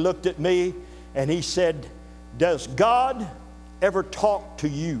door, and he looked at me, and he said, does God ever talk to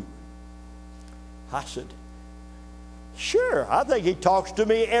you? I said, sure, I think He talks to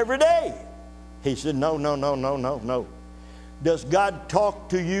me every day. He said, no. Does God talk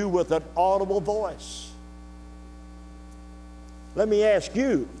to you with an audible voice? Let me ask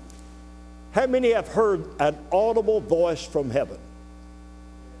you, how many have heard an audible voice from heaven?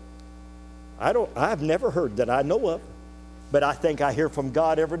 I've never heard that I know of, but I think I hear from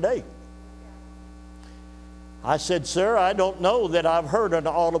God every day. I said, sir, I don't know that I've heard an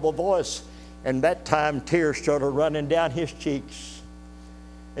audible voice. And that time tears started running down his cheeks.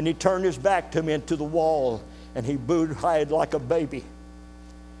 And he turned his back to me and to the wall, and he booed-eyed like a baby.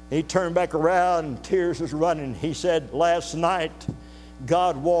 He turned back around, and tears was running. He said, last night,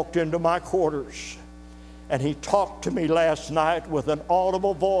 God walked into my quarters, and he talked to me last night with an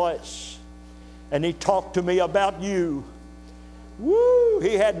audible voice, and he talked to me about you. Woo!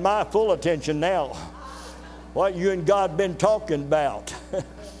 He had my full attention now. What you and God been talking about?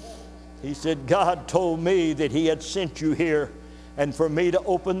 He said, God told me that he had sent you here and for me to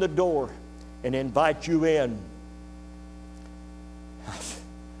open the door and invite you in.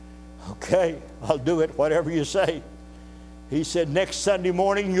 Okay, I'll do it, whatever you say. He said, next Sunday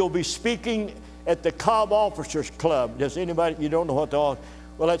morning you'll be speaking at the Cobb Officers Club. Does anybody, you don't know what the,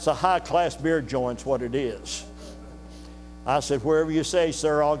 well, it's a high-class beer joint's what it is. I said, wherever you say,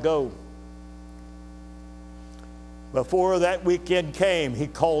 sir, I'll go. Before that weekend came, he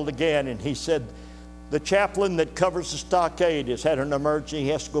called again and he said, the chaplain that covers the stockade has had an emergency. He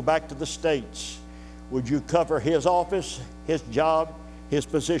has to go back to the States. Would you cover his office, his job, his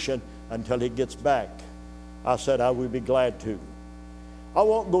position until he gets back? I said, I would be glad to. I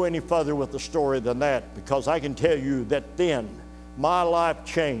won't go any further with the story than that, because I can tell you that then my life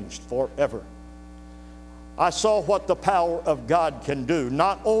changed forever. I saw what the power of God can do,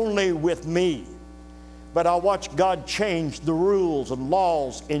 not only with me, but I watched God change the rules and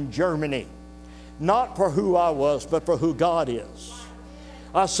laws in Germany, not for who I was, but for who God is.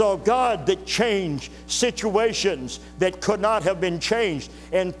 I saw God that changed situations that could not have been changed.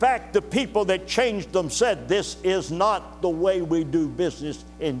 In fact, the people that changed them said, this is not the way we do business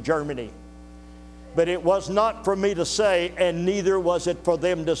in Germany. But it was not for me to say, and neither was it for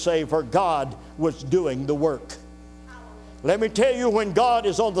them to say, for God was doing the work. Let me tell you, when God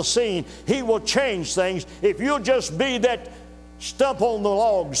is on the scene, he will change things. If you'll just be that stump on the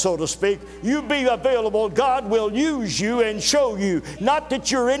log, so to speak, you be available, God will use you and show you. Not that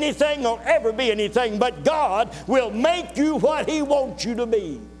you're anything or ever be anything, but God will make you what he wants you to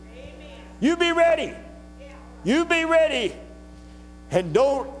be. Amen. You be ready. Yeah. You be ready. And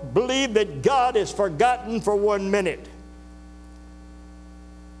don't believe that God is forgotten for 1 minute.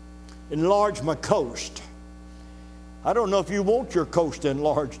 Enlarge my coast. I don't know if you want your coast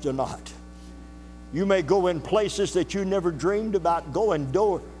enlarged or not. You may go in places that you never dreamed about going,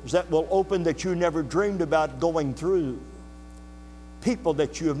 doors that will open that you never dreamed about going through, people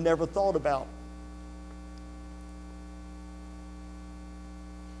that you have never thought about.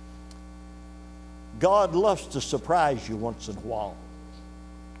 God loves to surprise you once in a while.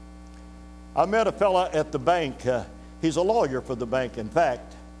 I met a fella at the bank. He's a lawyer for the bank, in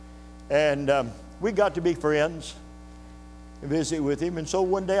fact. And we got to be friends. Visit with him. And so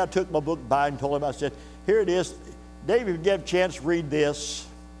one day I took my book by and told him, I said, here it is. David, if you have a chance, read this.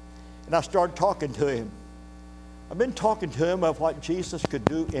 And I started talking to him. I've been talking to him of what Jesus could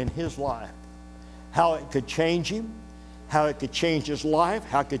do in his life, how it could change him, how it could change his life,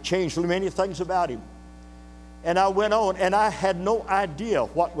 how it could change many things about him. And I went on, and I had no idea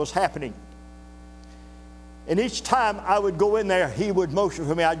what was happening. And each time I would go in there, he would motion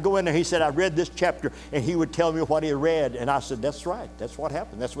for me. I'd go in there, he said, I read this chapter, and he would tell me what he read. And I said, that's right, that's what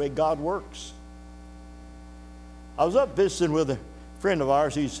happened. That's the way God works. I was up visiting with a friend of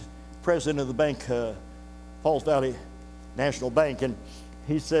ours. He's president of the bank, Falls Valley National Bank. And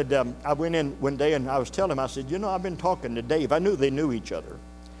he said, I went in one day and I was telling him, I said, you know, I've been talking to Dave. I knew they knew each other.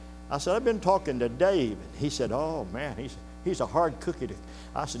 I said, I've been talking to Dave. He said, oh, man, he's a hard cookie.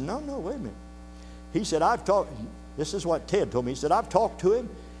 I said, no, wait a minute. He said, I've talked, this is what Ted told me. He said, I've talked to him.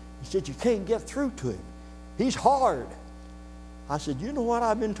 He said, you can't get through to him. He's hard. I said, you know what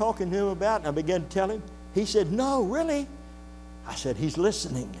I've been talking to him about? And I began to tell him. He said, no, really? I said, he's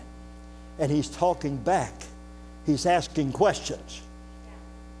listening. And he's talking back. He's asking questions.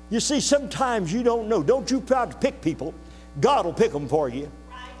 You see, sometimes you don't know. Don't you try to pick people. God will pick them for you.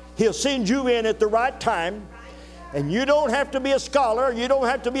 He'll send you in at the right time. And you don't have to be a scholar. You don't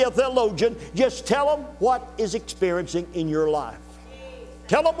have to be a theologian. Just tell them what is experiencing in your life.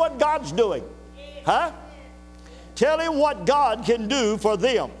 Tell them what God's doing. Huh? Tell him what God can do for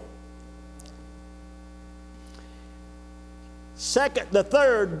them. Second, the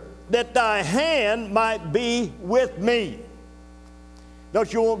third, that thy hand might be with me.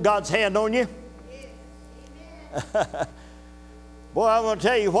 Don't you want God's hand on you? Boy, I'm going to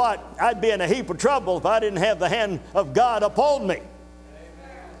tell you what, I'd be in a heap of trouble if I didn't have the hand of God upon me.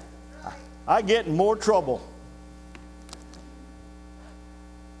 I get in more trouble.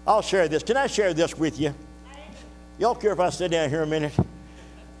 I'll share this. Can I share this with you? Y'all care if I sit down here a minute?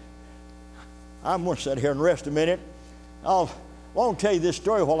 I'm going to sit here and rest a minute. I won't tell you this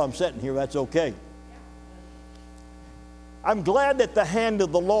story while I'm sitting here. That's okay. I'm glad that the hand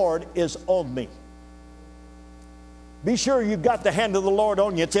of the Lord is on me. Be sure you've got the hand of the Lord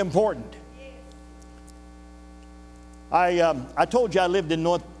on you. It's important. I told you I lived in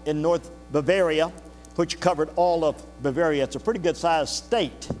North Bavaria, which covered all of Bavaria. It's a pretty good sized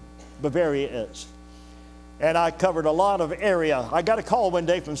state, Bavaria is. And I covered a lot of area. I got a call one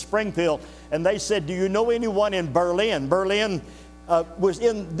day from Springfield, and they said, do you know anyone in Berlin? Berlin was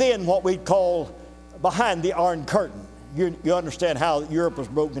in then what we'd call behind the Iron Curtain. You understand how Europe was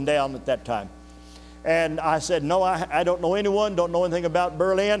broken down at that time. And I said, no, I don't know anyone, don't know anything about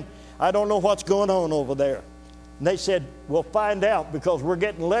Berlin. I don't know what's going on over there. And they said, we'll find out because we're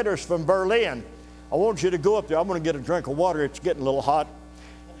getting letters from Berlin. I want you to go up there. I'm going to get a drink of water. It's getting a little hot.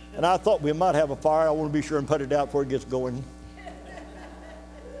 And I thought we might have a fire. I want to be sure and put it out before it gets going.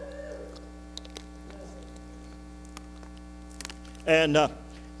 And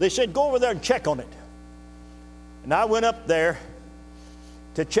they said, go over there and check on it. And I went up there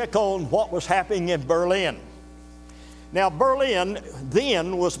to check on what was happening in Berlin. Now, Berlin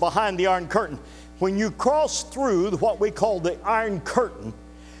then was behind the Iron Curtain. When you cross through what we call the Iron Curtain,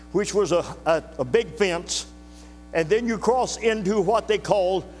 which was a big fence, and then you cross into what they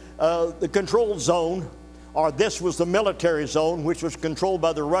called the control zone, or this was the military zone, which was controlled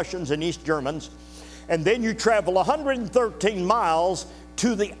by the Russians and East Germans. And then you travel 113 miles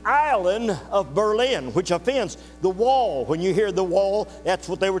to the island of Berlin, which offends the wall. When you hear the wall, that's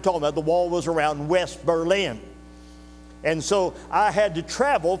what they were talking about. The wall was around West Berlin. And so I had to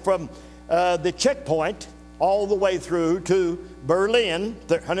travel from the checkpoint all the way through to Berlin,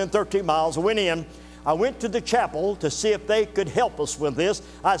 113 miles. I went in. I went to the chapel to see if they could help us with this.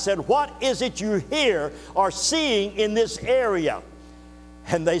 I said, what is it you hear or seeing in this area?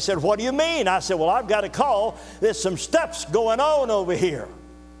 And they said, what do you mean? I said, well, I've got a call. There's some steps going on over here.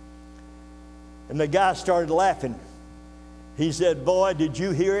 And the guy started laughing. He said, boy, did you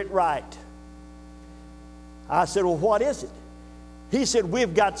hear it right? I said, well, what is it? He said,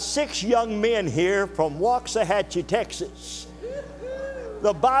 we've got 6 young men here from Waxahachie, Texas,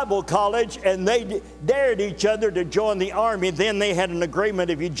 the Bible college, and they dared each other to join the army. Then they had an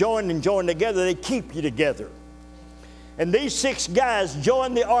agreement, if you join together, they keep you together. And these 6 guys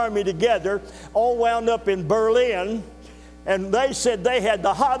joined the army together, all wound up in Berlin, and they said they had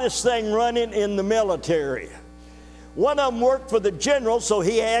the hottest thing running in the military. One of them worked for the general, so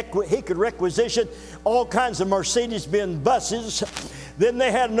he could requisition all kinds of Mercedes-Benz buses. Then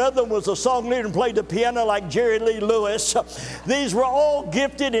they had another one was a song leader and played the piano like Jerry Lee Lewis. These were all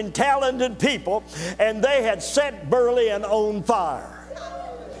gifted and talented people, and they had set Berlin on fire.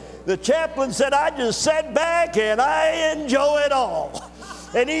 The chaplain said, I just sat back and I enjoy it all.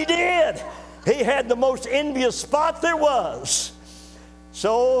 And he did. He had the most envious spot there was.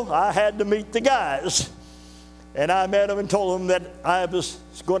 So I had to meet the guys. And I met them and told them that I was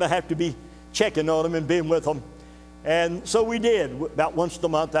going to have to be checking on them and being with them. And so we did. About once a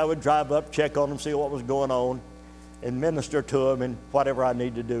month I would drive up, check on them, see what was going on, and minister to them and whatever I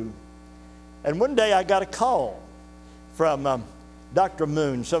need to do. And one day I got a call from Dr.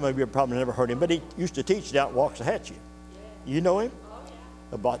 Moon. Some of you have probably never heard him, but he used to teach down at Waxahachie. You know him?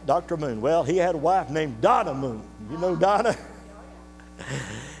 About Dr. Moon. Well, he had a wife named Donna Moon. You know Donna?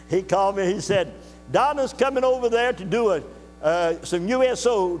 He called me. He said, Donna's coming over there to do some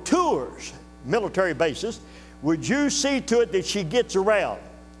USO tours, military bases. Would you see to it that she gets around?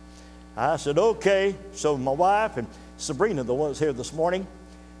 I said, okay. So my wife and Sabrina, the one that's here this morning,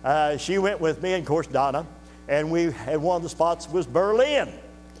 she went with me, and of course Donna. And we had one of the spots was Berlin.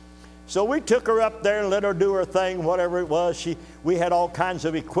 So we took her up there and let her do her thing, whatever it was. We had all kinds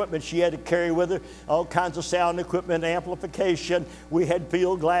of equipment she had to carry with her, all kinds of sound equipment, amplification. We had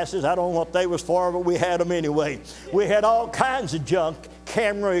field glasses. I don't know what they was for, but we had them anyway. We had all kinds of junk,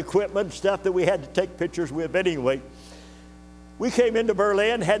 camera equipment, stuff that we had to take pictures with anyway. We came into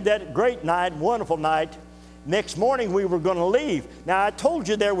Berlin, had that great night, wonderful night. Next morning we were going to leave. Now I told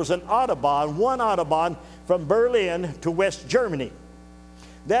you there was an Autobahn, one Autobahn from Berlin to West Germany.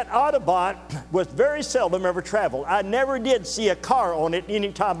 That Autobahn was very seldom ever traveled. I never did see a car on it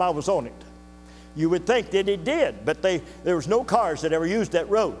any time I was on it. You would think that it did, but there was no cars that ever used that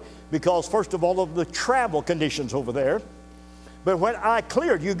road because, first of all, of the travel conditions over there. But when I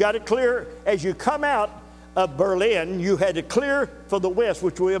cleared, you got to clear as you come out of Berlin. You had to clear for the west,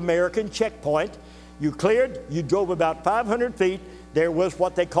 which was American checkpoint. You cleared, you drove about 500 feet. There was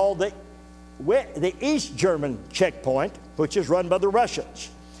what they called the East German checkpoint, which is run by the Russians.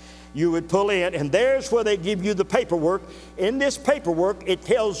 You would pull in, and there's where they give you the paperwork. In this paperwork, it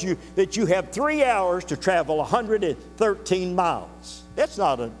tells you that you have 3 hours to travel 113 miles. That's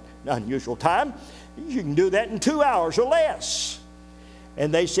not an unusual time. You can do that in 2 hours or less.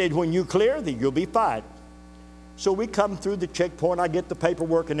 And they said, when you clear, then you'll be fine. So we come through the checkpoint. I get the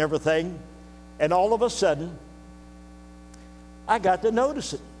paperwork and everything. And all of a sudden, I got to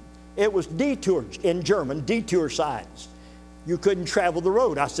notice it. It was detour, in German, detour signs. You couldn't travel the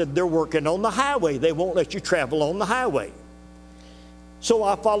road. I said, they're working on the highway. They won't let you travel on the highway. So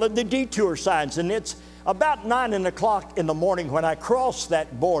I followed the detour signs, and it's about 9 o'clock in the morning when I crossed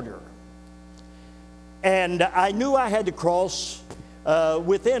that border. And I knew I had to cross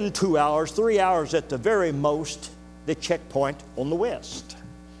within 2 hours, 3 hours at the very most, the checkpoint on the west.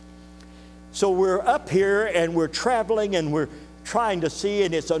 So we're up here and we're traveling and we're trying to see,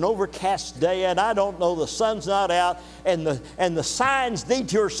 and it's an overcast day, and I don't know, the sun's not out, and the signs,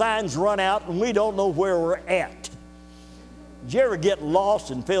 detour signs run out, and we don't know where we're at. Did you ever get lost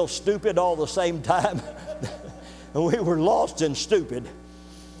and feel stupid all the same time? We were lost and stupid.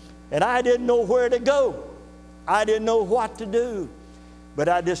 And I didn't know where to go. I didn't know what to do. But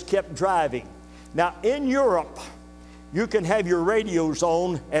I just kept driving. Now, in Europe, you can have your radios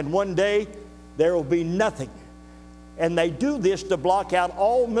on, and one day there will be nothing. And they do this to block out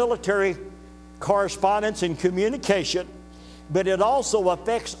all military correspondence and communication, but it also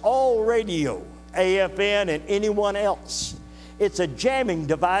affects all radio, AFN, and anyone else. It's a jamming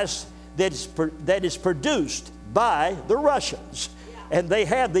device that is produced by the Russians. And they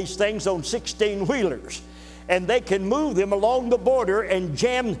have these things on 16-wheelers. And they can move them along the border and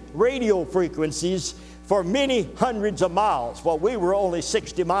jam radio frequencies for many hundreds of miles. Well, we were only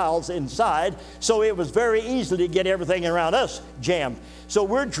 60 miles inside, so it was very easy to get everything around us jammed. So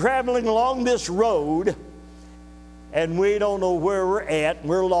we're traveling along this road, and we don't know where we're at.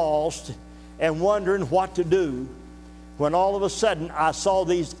 We're lost and wondering what to do, when all of a sudden I saw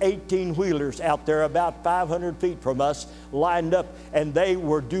these 18-wheelers out there about 500 feet from us lined up, and they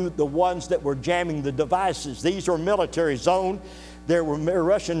were the ones that were jamming the devices. These are military zone. There were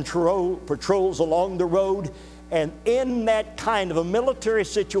Russian patrols along the road, and in that kind of a military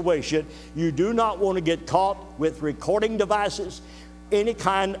situation, you do not want to get caught with recording devices, any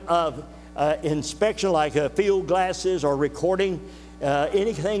kind of inspection like field glasses or recording,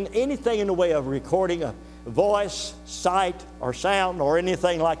 anything in the way of recording a voice, sight, or sound, or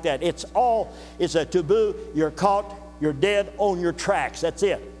anything like that. It's a taboo. You're caught, you're dead on your tracks. That's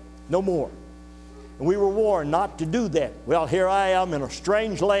it. No more. And we were warned not to do that. Well, here I am in a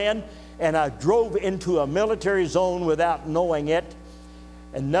strange land, and I drove into a military zone without knowing it,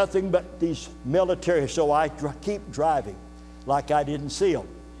 and nothing but these military, so I keep driving like I didn't see them.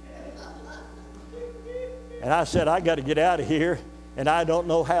 And I said, I got to get out of here. And I don't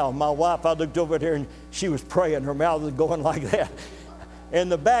know how. My wife, I looked over there and she was praying. Her mouth was going like that. In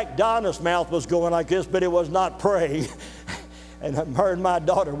the back, Donna's mouth was going like this, but it was not praying. And her and my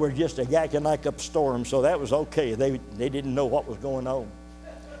daughter were just acting like a storm, so that was okay. They didn't know what was going on.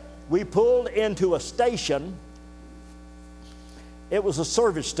 We pulled into a station. It was a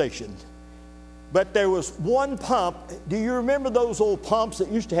service station. But there was one pump. Do you remember those old pumps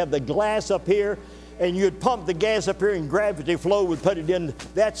that used to have the glass up here? And you'd pump the gas up here and gravity flow would put it in.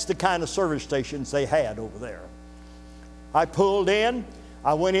 That's the kind of service stations they had over there. I pulled in.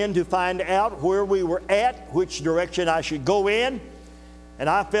 I went in to find out where we were at, which direction I should go in. And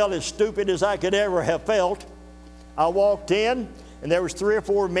I felt as stupid as I could ever have felt. I walked in, and there was 3 or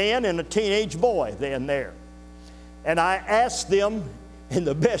 4 men and a teenage boy then there. And I asked them in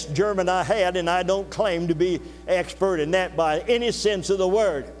the best German I had, and I don't claim to be expert in that by any sense of the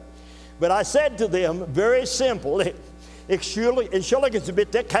word. But I said to them, very simple, Entschuldigen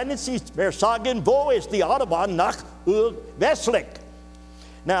bitte, können Sie mir sagen, wo ist die Autobahn nach Westlake?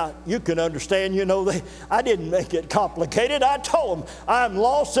 Now, you can understand, I didn't make it complicated. I told them, I'm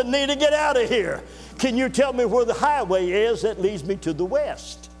lost and need to get out of here. Can you tell me where the highway is that leads me to the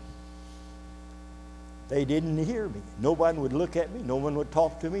west? They didn't hear me. No one would look at me. No one would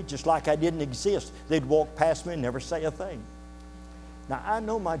talk to me, just like I didn't exist. They'd walk past me and never say a thing. Now, I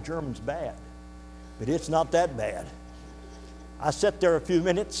know my German's bad, but it's not that bad. I sat there a few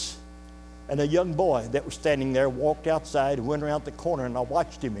minutes, and a young boy that was standing there walked outside and went around the corner, and I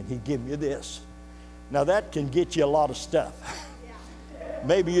watched him, and he'd give me this. Now, that can get you a lot of stuff.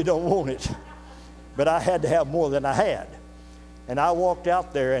 Maybe you don't want it, but I had to have more than I had. And I walked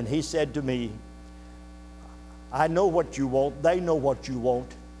out there, and he said to me, I know what you want, they know what you want,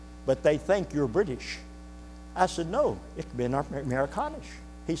 but they think you're British. I said, no, it could be Americanisch.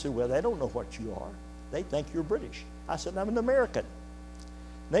 He said, well, they don't know what you are. They think you're British. I said, I'm an American.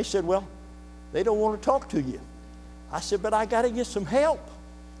 And they said, well, they don't want to talk to you. I said, but I got to get some help.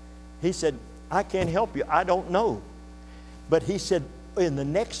 He said, I can't help you. I don't know. But he said, in the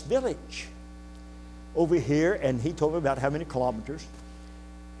next village. over here, and he told me about how many kilometers.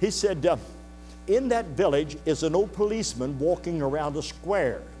 He said, in that village is an old policeman walking around a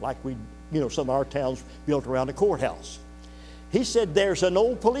square, like some of our towns built around a courthouse. He said, there's an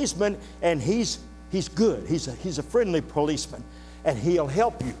old policeman, and he's good. He's a friendly policeman, and he'll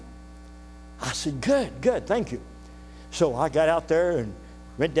help you. I said, good, thank you. So I got out there and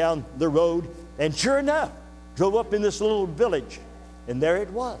went down the road, and sure enough, drove up in this little village, and there it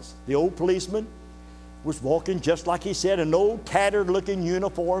was. The old policeman was walking just like he said, an old tattered-looking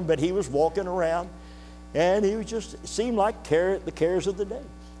uniform, but he was walking around, and he was just seemed like the cares of the day.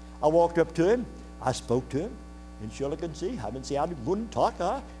 I walked up to him, I spoke to him, and sure can see, haven't seen, I wouldn't talk.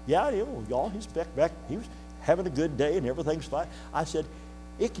 Y'all, he's back. He was having a good day, and everything's fine. I said,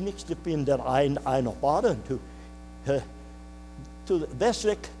 ich nicht bin der Einbaden to the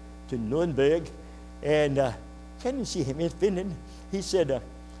Westwick, to Nuremberg, and can you see him in Finland? He said,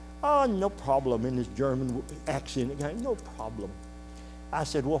 oh, no problem, in his German accent again, no problem. I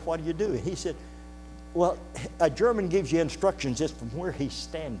said, well, what do you do? He said, well, a German gives you instructions just from where he's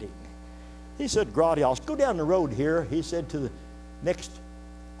standing. He said, geradeaus, go down the road here, he said, to the next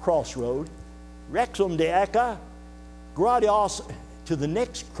crossroad, rechts um die Ecke, geradeaus to the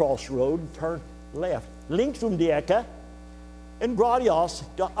next crossroad, turn left, links um die Ecke, and geradeaus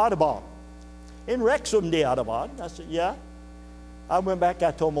to Autobahn. In rechts um die Autobahn. I said, yeah. I went back,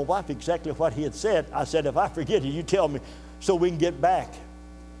 I told my wife exactly what he had said. I said, if I forget it, you tell me so we can get back.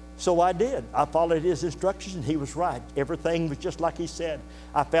 So I did. I followed his instructions, and he was right. Everything was just like he said.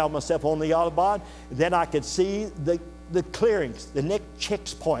 I found myself on the Autobahn. Then I could see the clearings, the next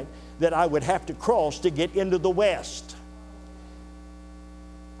checkpoint that I would have to cross to get into the west.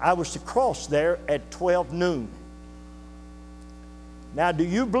 I was to cross there at 12 noon. Now, do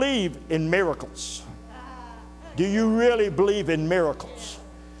you believe in miracles? Do you really believe in miracles?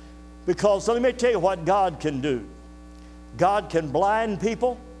 Because let me tell you what God can do. God can blind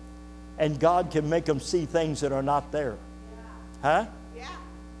people, and God can make them see things that are not there. Huh? Yeah.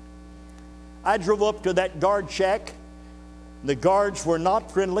 I drove up to that guard shack. The guards were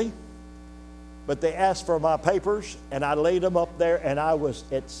not friendly, but they asked for my papers, and I laid them up there, and I was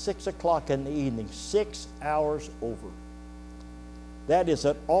at 6 o'clock in the evening, 6 hours over. That is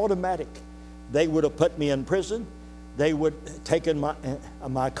an automatic. They would have put me in prison. They would have taken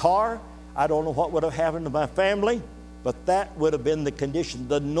my car. I don't know what would have happened to my family, but that would have been the condition,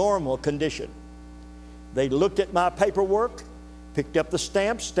 the normal condition. They looked at my paperwork, picked up the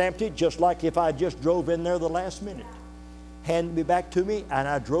stamp, stamped it just like if I just drove in there the last minute. Handed me back to me, and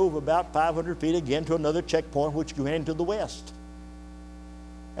I drove about 500 feet again to another checkpoint, which went into the west.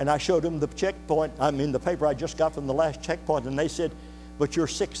 And I showed them the checkpoint, the paper I just got from the last checkpoint, and they said, but you're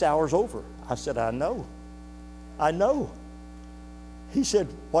 6 hours over. I said, I know. He said,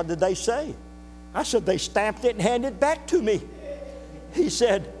 what did they say? I said, they stamped it and handed it back to me. He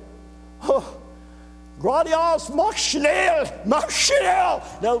said, oh, geradeaus, mach schnell.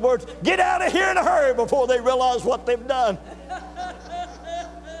 In other words, get out of here in a hurry before they realize what they've done.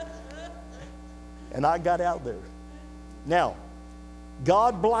 And I got out there. Now,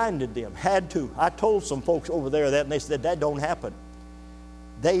 God blinded them, had to. I told some folks over there that, and they said, that don't happen.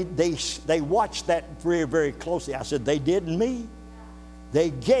 They watched that very, very closely. I said, they didn't me. They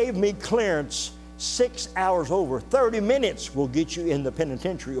gave me clearance 6 hours over. 30 minutes will get you in the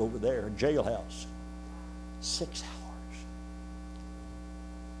penitentiary over there, jailhouse. 6 hours.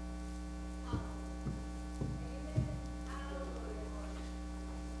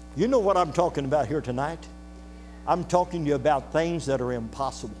 You know what I'm talking about here tonight? I'm talking to you about things that are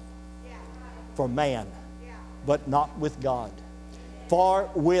impossible for man, but not with God. For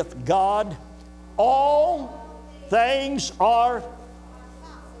with God, all things are.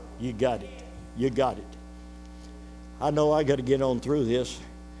 You got it. I know I got to get on through this.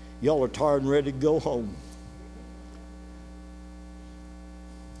 Y'all are tired and ready to go home.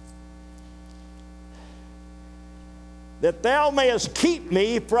 That thou mayest keep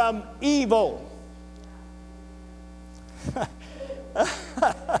me from evil.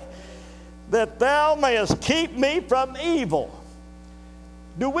 That thou mayest keep me from evil.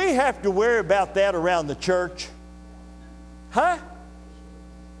 Do we have to worry about that around the church? Huh?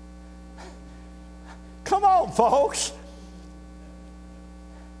 Come on, folks.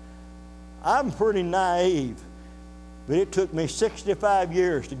 I'm pretty naive, but it took me 65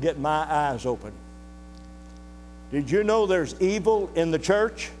 years to get my eyes open. Did you know there's evil in the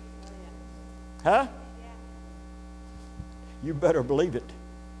church? Huh? You better believe it.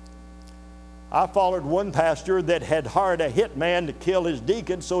 I followed one pastor that had hired a hitman to kill his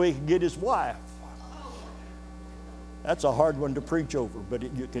deacon so he could get his wife. That's a hard one to preach over, but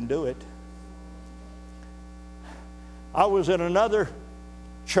you can do it. I was in another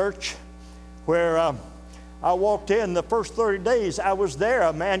church where I walked in. The first 30 days I was there,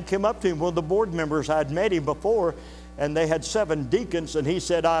 a man came up to me, one of the board members. I'd met him before, and they had 7 deacons, and he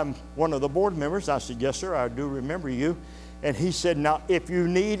said, I'm one of the board members. I said, yes, sir, I do remember you. And he said, now, if you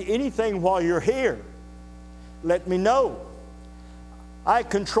need anything while you're here, let me know. I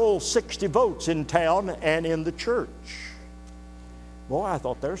control 60 votes in town and in the church. Boy, I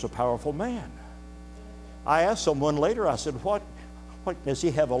thought there's a powerful man. I asked someone later, I said, what does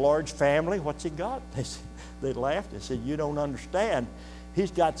he have a large family? What's he got? They laughed. They said, you don't understand. He's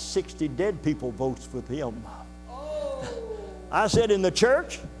got 60 dead people votes with him. Oh. I said, in the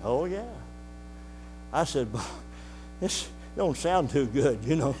church? Oh, yeah. I said, this don't sound too good,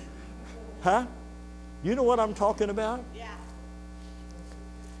 you know. Huh? You know what I'm talking about? Yeah.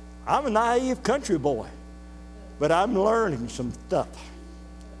 I'm a naive country boy, but I'm learning some stuff.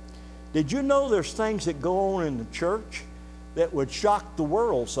 Did you know there's things that go on in the church that would shock the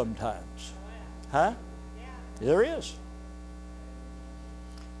world sometimes? Huh? Yeah. There is.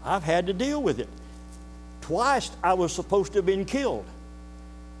 I've had to deal with it. Twice I was supposed to have been killed.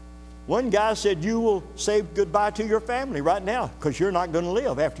 One guy said, you will say goodbye to your family right now because you're not going to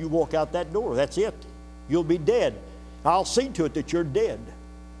live after you walk out that door. That's it. You'll be dead. I'll see to it that you're dead.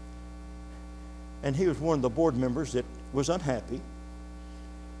 And he was one of the board members that was unhappy.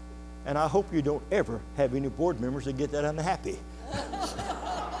 And I hope you don't ever have any board members that get that unhappy.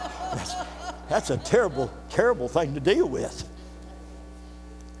 That's a terrible, terrible thing to deal with.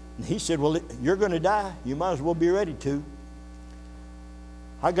 And he said, well, you're going to die. You might as well be ready to.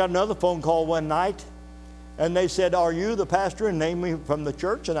 I got another phone call one night, and they said, are you the pastor and named me from the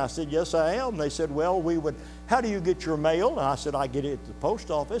church? And I said, yes, I am. They said, well, how do you get your mail? And I said, I get it at the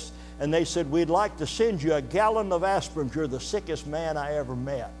post office. And they said, we'd like to send you a gallon of aspirin. You're the sickest man I ever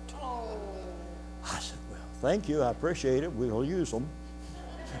met. Oh. I said, well, thank you. I appreciate it. We'll use them.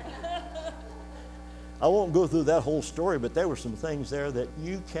 I won't go through that whole story, but there were some things there that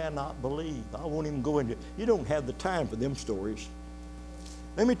you cannot believe. I won't even go into it. You don't have the time for them stories.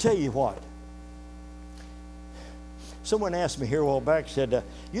 Let me tell you what. Someone asked me here a while back, said,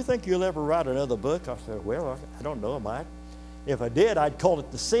 you think you'll ever write another book? I said, well, I don't know, I might. If I did, I'd call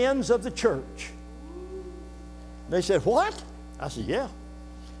it The Sins of the Church. They said, what? I said, yeah.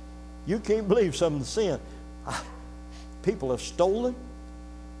 You can't believe some of the sin. People have stolen,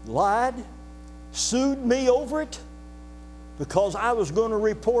 lied, sued me over it because I was going to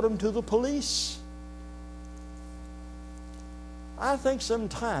report them to the police. I think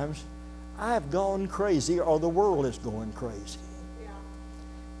sometimes I've gone crazy or the world is going crazy. Yeah.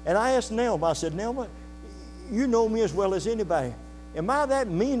 And I asked Nelma, I said, Nelma, you know me as well as anybody. Am I that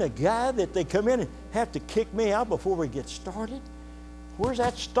mean a guy that they come in and have to kick me out before we get started? Where's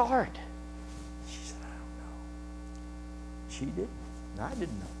that start? She said, I don't know. She didn't. I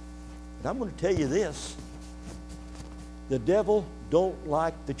didn't know. But I'm going to tell you this. The devil don't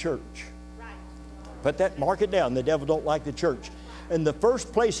like the church. Right. Mark it down. The devil don't like the church. And the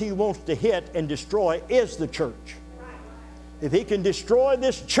first place he wants to hit and destroy is the church. Right. If he can destroy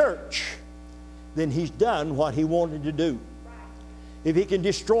this church, then he's done what he wanted to do. Right. If he can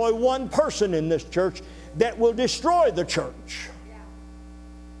destroy one person in this church, that will destroy the church. Yeah.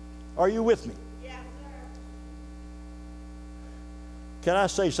 Are you with me? Yes, sir. Can I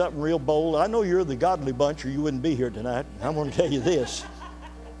say something real bold? I know you're the godly bunch or you wouldn't be here tonight. I'm going to tell you this.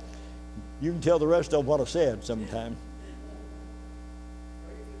 You can tell the rest of what I said sometime.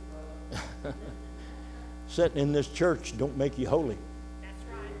 Sitting in this church don't make you holy. That's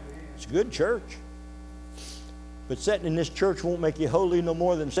right. It's a good church. But sitting in this church won't make you holy no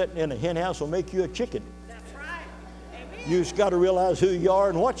more than sitting in a hen house will make you a chicken. That's right. Amen. You just got to realize who you are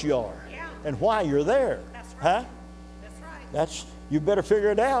and what you are. Yeah. And why you're there. That's right. Huh? That's right. You better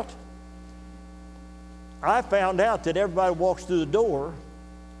figure it out. I found out that everybody who walks through the door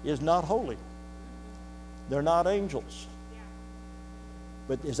is not holy. They're not angels.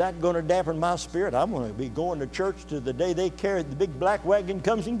 But is that going to dampen my spirit? I'm going to be going to church to the day they carry the big black wagon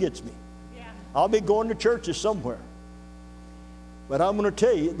comes and gets me. Yeah. I'll be going to churches somewhere. But I'm going to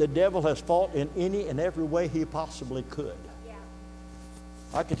tell you, the devil has fought in any and every way he possibly could. Yeah.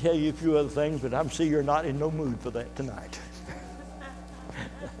 I could tell you a few other things, but I see you're not in no mood for that tonight.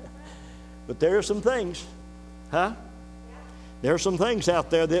 But there are some things, huh? Yeah. There are some things out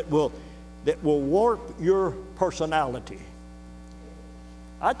there that will warp your personality.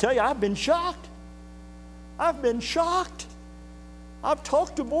 I tell you, I've been shocked. I've been shocked. I've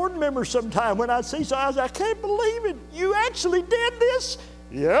talked to board members sometime when I see something, I say, I can't believe it. You actually did this?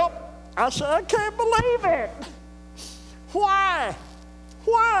 Yep. I said, I can't believe it. Why?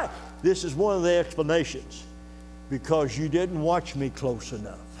 Why? This is one of the explanations. because you didn't watch me close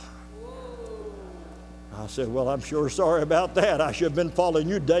enough. I said, well, I'm sure sorry about that. I should have been following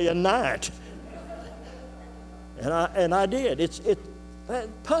you day and night. And I did.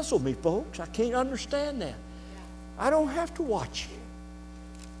 That puzzled me, folks. I can't understand that. I don't have to watch you.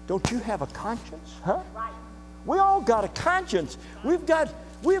 Don't you have a conscience? Huh? Right. We all got a conscience. We've got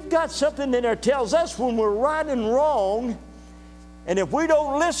something in there that tells us when we're right and wrong. And if we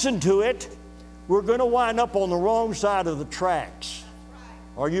don't listen to it, we're going to wind up on the wrong side of the tracks.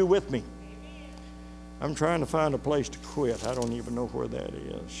 Are you with me? I'm trying to find a place to quit. I don't even know where that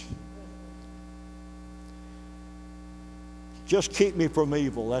is. Just keep me from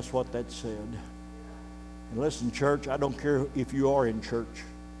evil. That's what that said. And listen, church, I don't care if you are in church.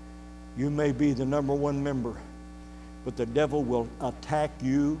 You may be the number one member, but the devil will attack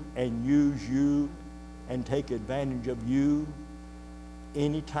you and use you and take advantage of you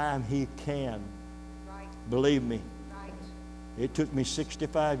anytime he can. Right. Believe me. Right. It took me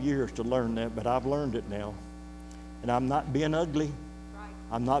 65 years to learn that, but I've learned it now. And I'm not being ugly. Right.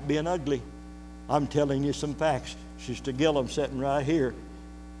 I'm not being ugly. I'm telling you some facts. Sister Gillum sitting right here,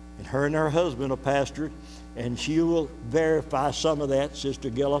 and her and her husband are pastor, and she will verify some of that. Sister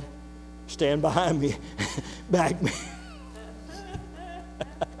Gillum, stand behind me, back me.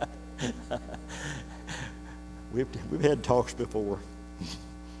 We've had talks before.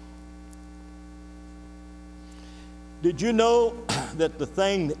 Did you know that the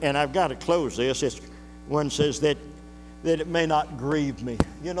thing, and I've got to close this, one says that it may not grieve me.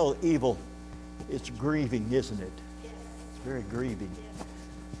 You know, evil, it's grieving, isn't it? It's very grieving.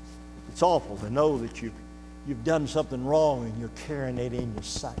 It's awful to know that you've done something wrong and you're carrying it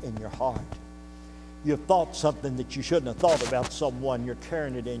in your heart. You've thought something that you shouldn't have thought about someone. You're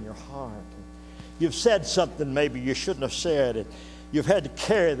carrying it in your heart. You've said something maybe you shouldn't have said, and you've had to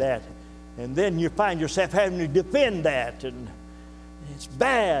carry that. And then you find yourself having to defend that, and it's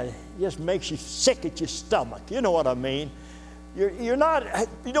bad. It just makes you sick at your stomach. You know what I mean? You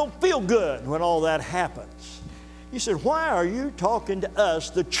don't feel good when all that happens. He said, why are you talking to us,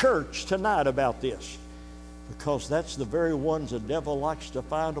 the church, tonight about this? Because that's the very ones the devil likes to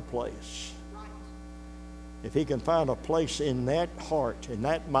find a place. If he can find a place in that heart, in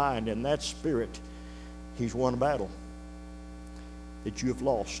that mind, in that spirit, he's won a battle that you've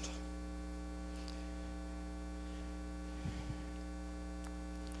lost.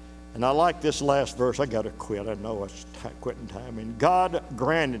 And I like this last verse. I got to quit. I know it's quitting time. And God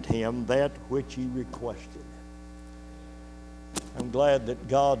granted him that which he requested. I'm glad that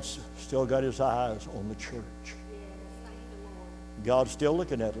God's still got his eyes on the church. God's still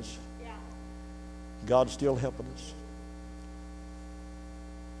looking at us. God's still helping us.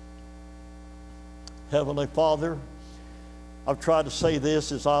 Heavenly Father, I've tried to say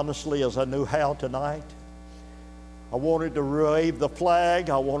this as honestly as I knew how tonight. I wanted to wave the flag.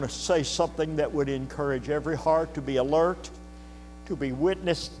 I want to say something that would encourage every heart to be alert, to be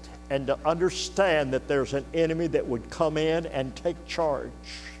witnessed, and to understand that there's an enemy that would come in and take charge,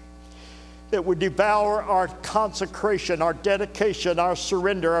 that would devour our consecration, our dedication, our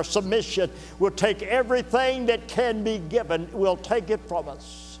surrender, our submission, will take everything that can be given, will take it from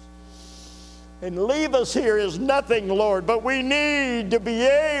us. And leave us here as nothing, Lord, but we need to be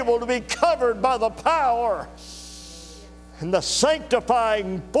able to be covered by the power and the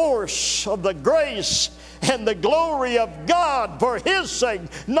sanctifying force of the grace and the glory of God for his sake,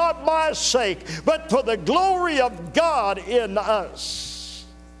 not my sake, but for the glory of God in us.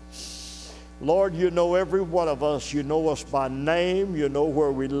 Lord, you know every one of us. You know us by name. You know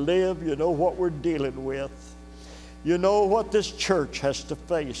where we live. You know what we're dealing with. You know what this church has to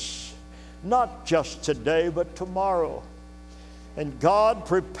face, not just today, but tomorrow. And God,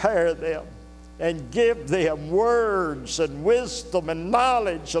 prepare them and give them words and wisdom and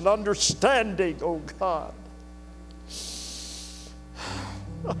knowledge and understanding, oh God.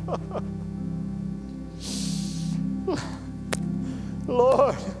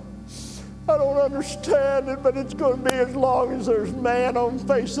 Lord, I don't understand it, but it's going to be as long as there's man on the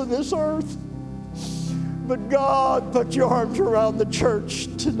face of this earth. But God, put your arms around the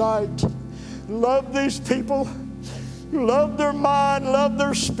church tonight. Love these people. Love their mind, love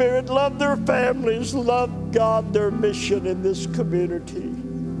their spirit, love their families, love God, their mission in this community.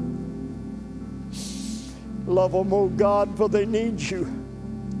 Love them, oh God, for they need you.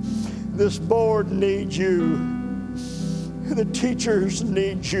 This board needs you. The teachers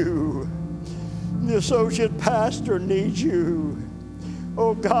need you. The associate pastor needs you.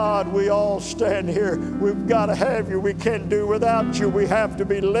 Oh God, we all stand here. We've got to have you. We can't do without you. We have to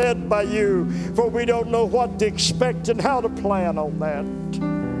be led by you, for we don't know what to expect and how to plan on that.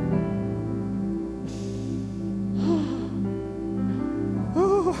 Oh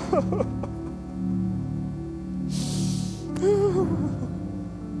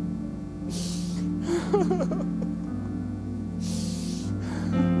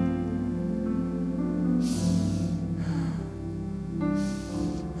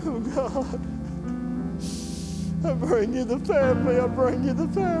God, I bring you the family, I bring you the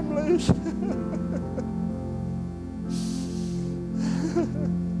families.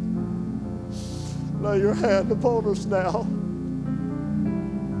 Lay your hand upon us now.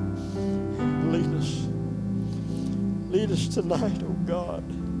 Lead us. Lead us tonight, oh God.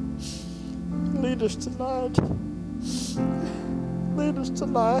 Lead us tonight. Lead us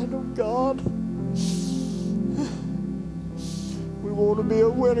tonight, oh God. We want to be a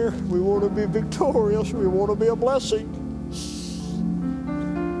winner. We want to be victorious. We want to be a blessing.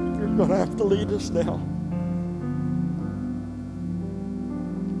 You're going to have to lead us now.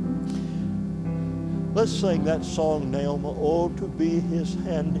 Let's sing that song, Naomi. Oh, to be his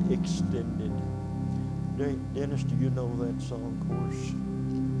hand extended. Dennis, do you know that song, of course?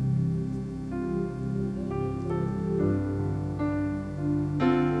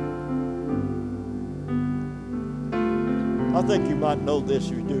 I think you might know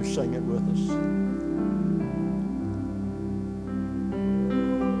this if you do sing it with us.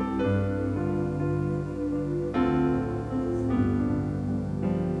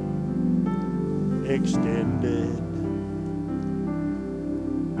 Extended,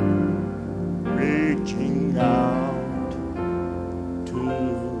 reaching out to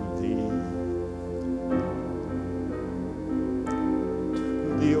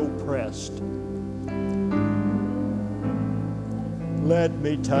the oppressed. Let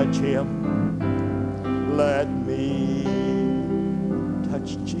me touch him. Let me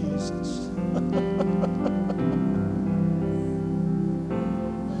touch Jesus.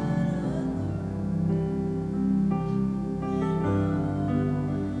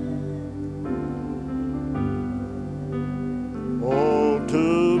 Oh,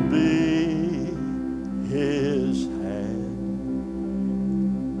 to be his hand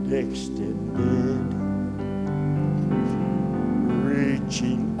extended,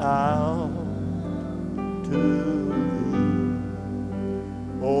 reaching out to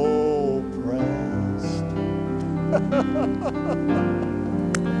the oppressed.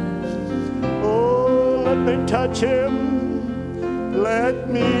 Oh, let me touch him. Let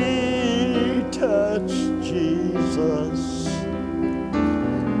me touch Jesus,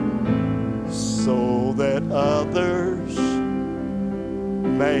 so that others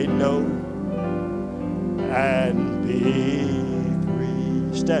may know and be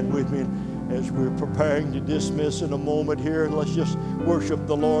free. Stand with me as we're preparing to dismiss in a moment here. Let's just worship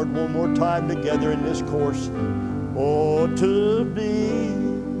the Lord one more time together in this course. Oh, to be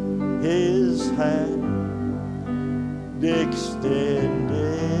his hand extended,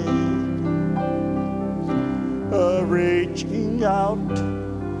 reaching out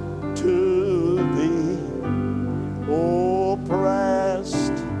to the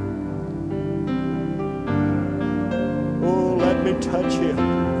oppressed. Oh, let me touch him.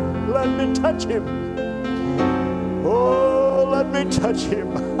 Let me touch him. Oh, let me touch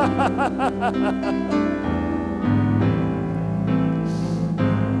him.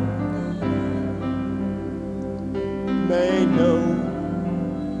 May know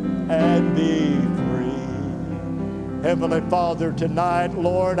and be free. Heavenly Father, tonight,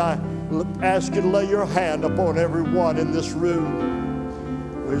 Lord, I ask you to lay your hand upon everyone in this room.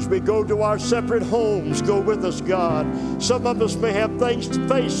 As we go to our separate homes, go with us, God. Some of us may have things to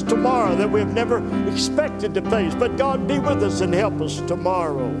face tomorrow that we've never expected to face, but God, be with us and help us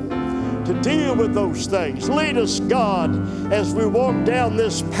tomorrow to deal with those things. Lead us, God, as we walk down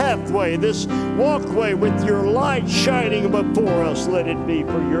this pathway, this walkway with your light shining before us. Let it be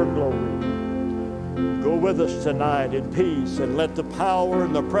for your glory. Go with us tonight in peace, and let the power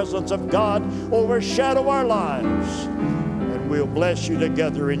and the presence of God overshadow our lives. And we'll bless you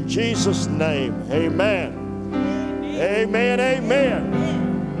together in Jesus' name. Amen. Amen. Amen.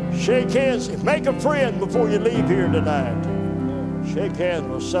 Shake hands. Make a friend before you leave here tonight. Shake hands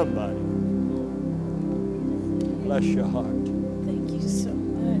with somebody. Bless your heart.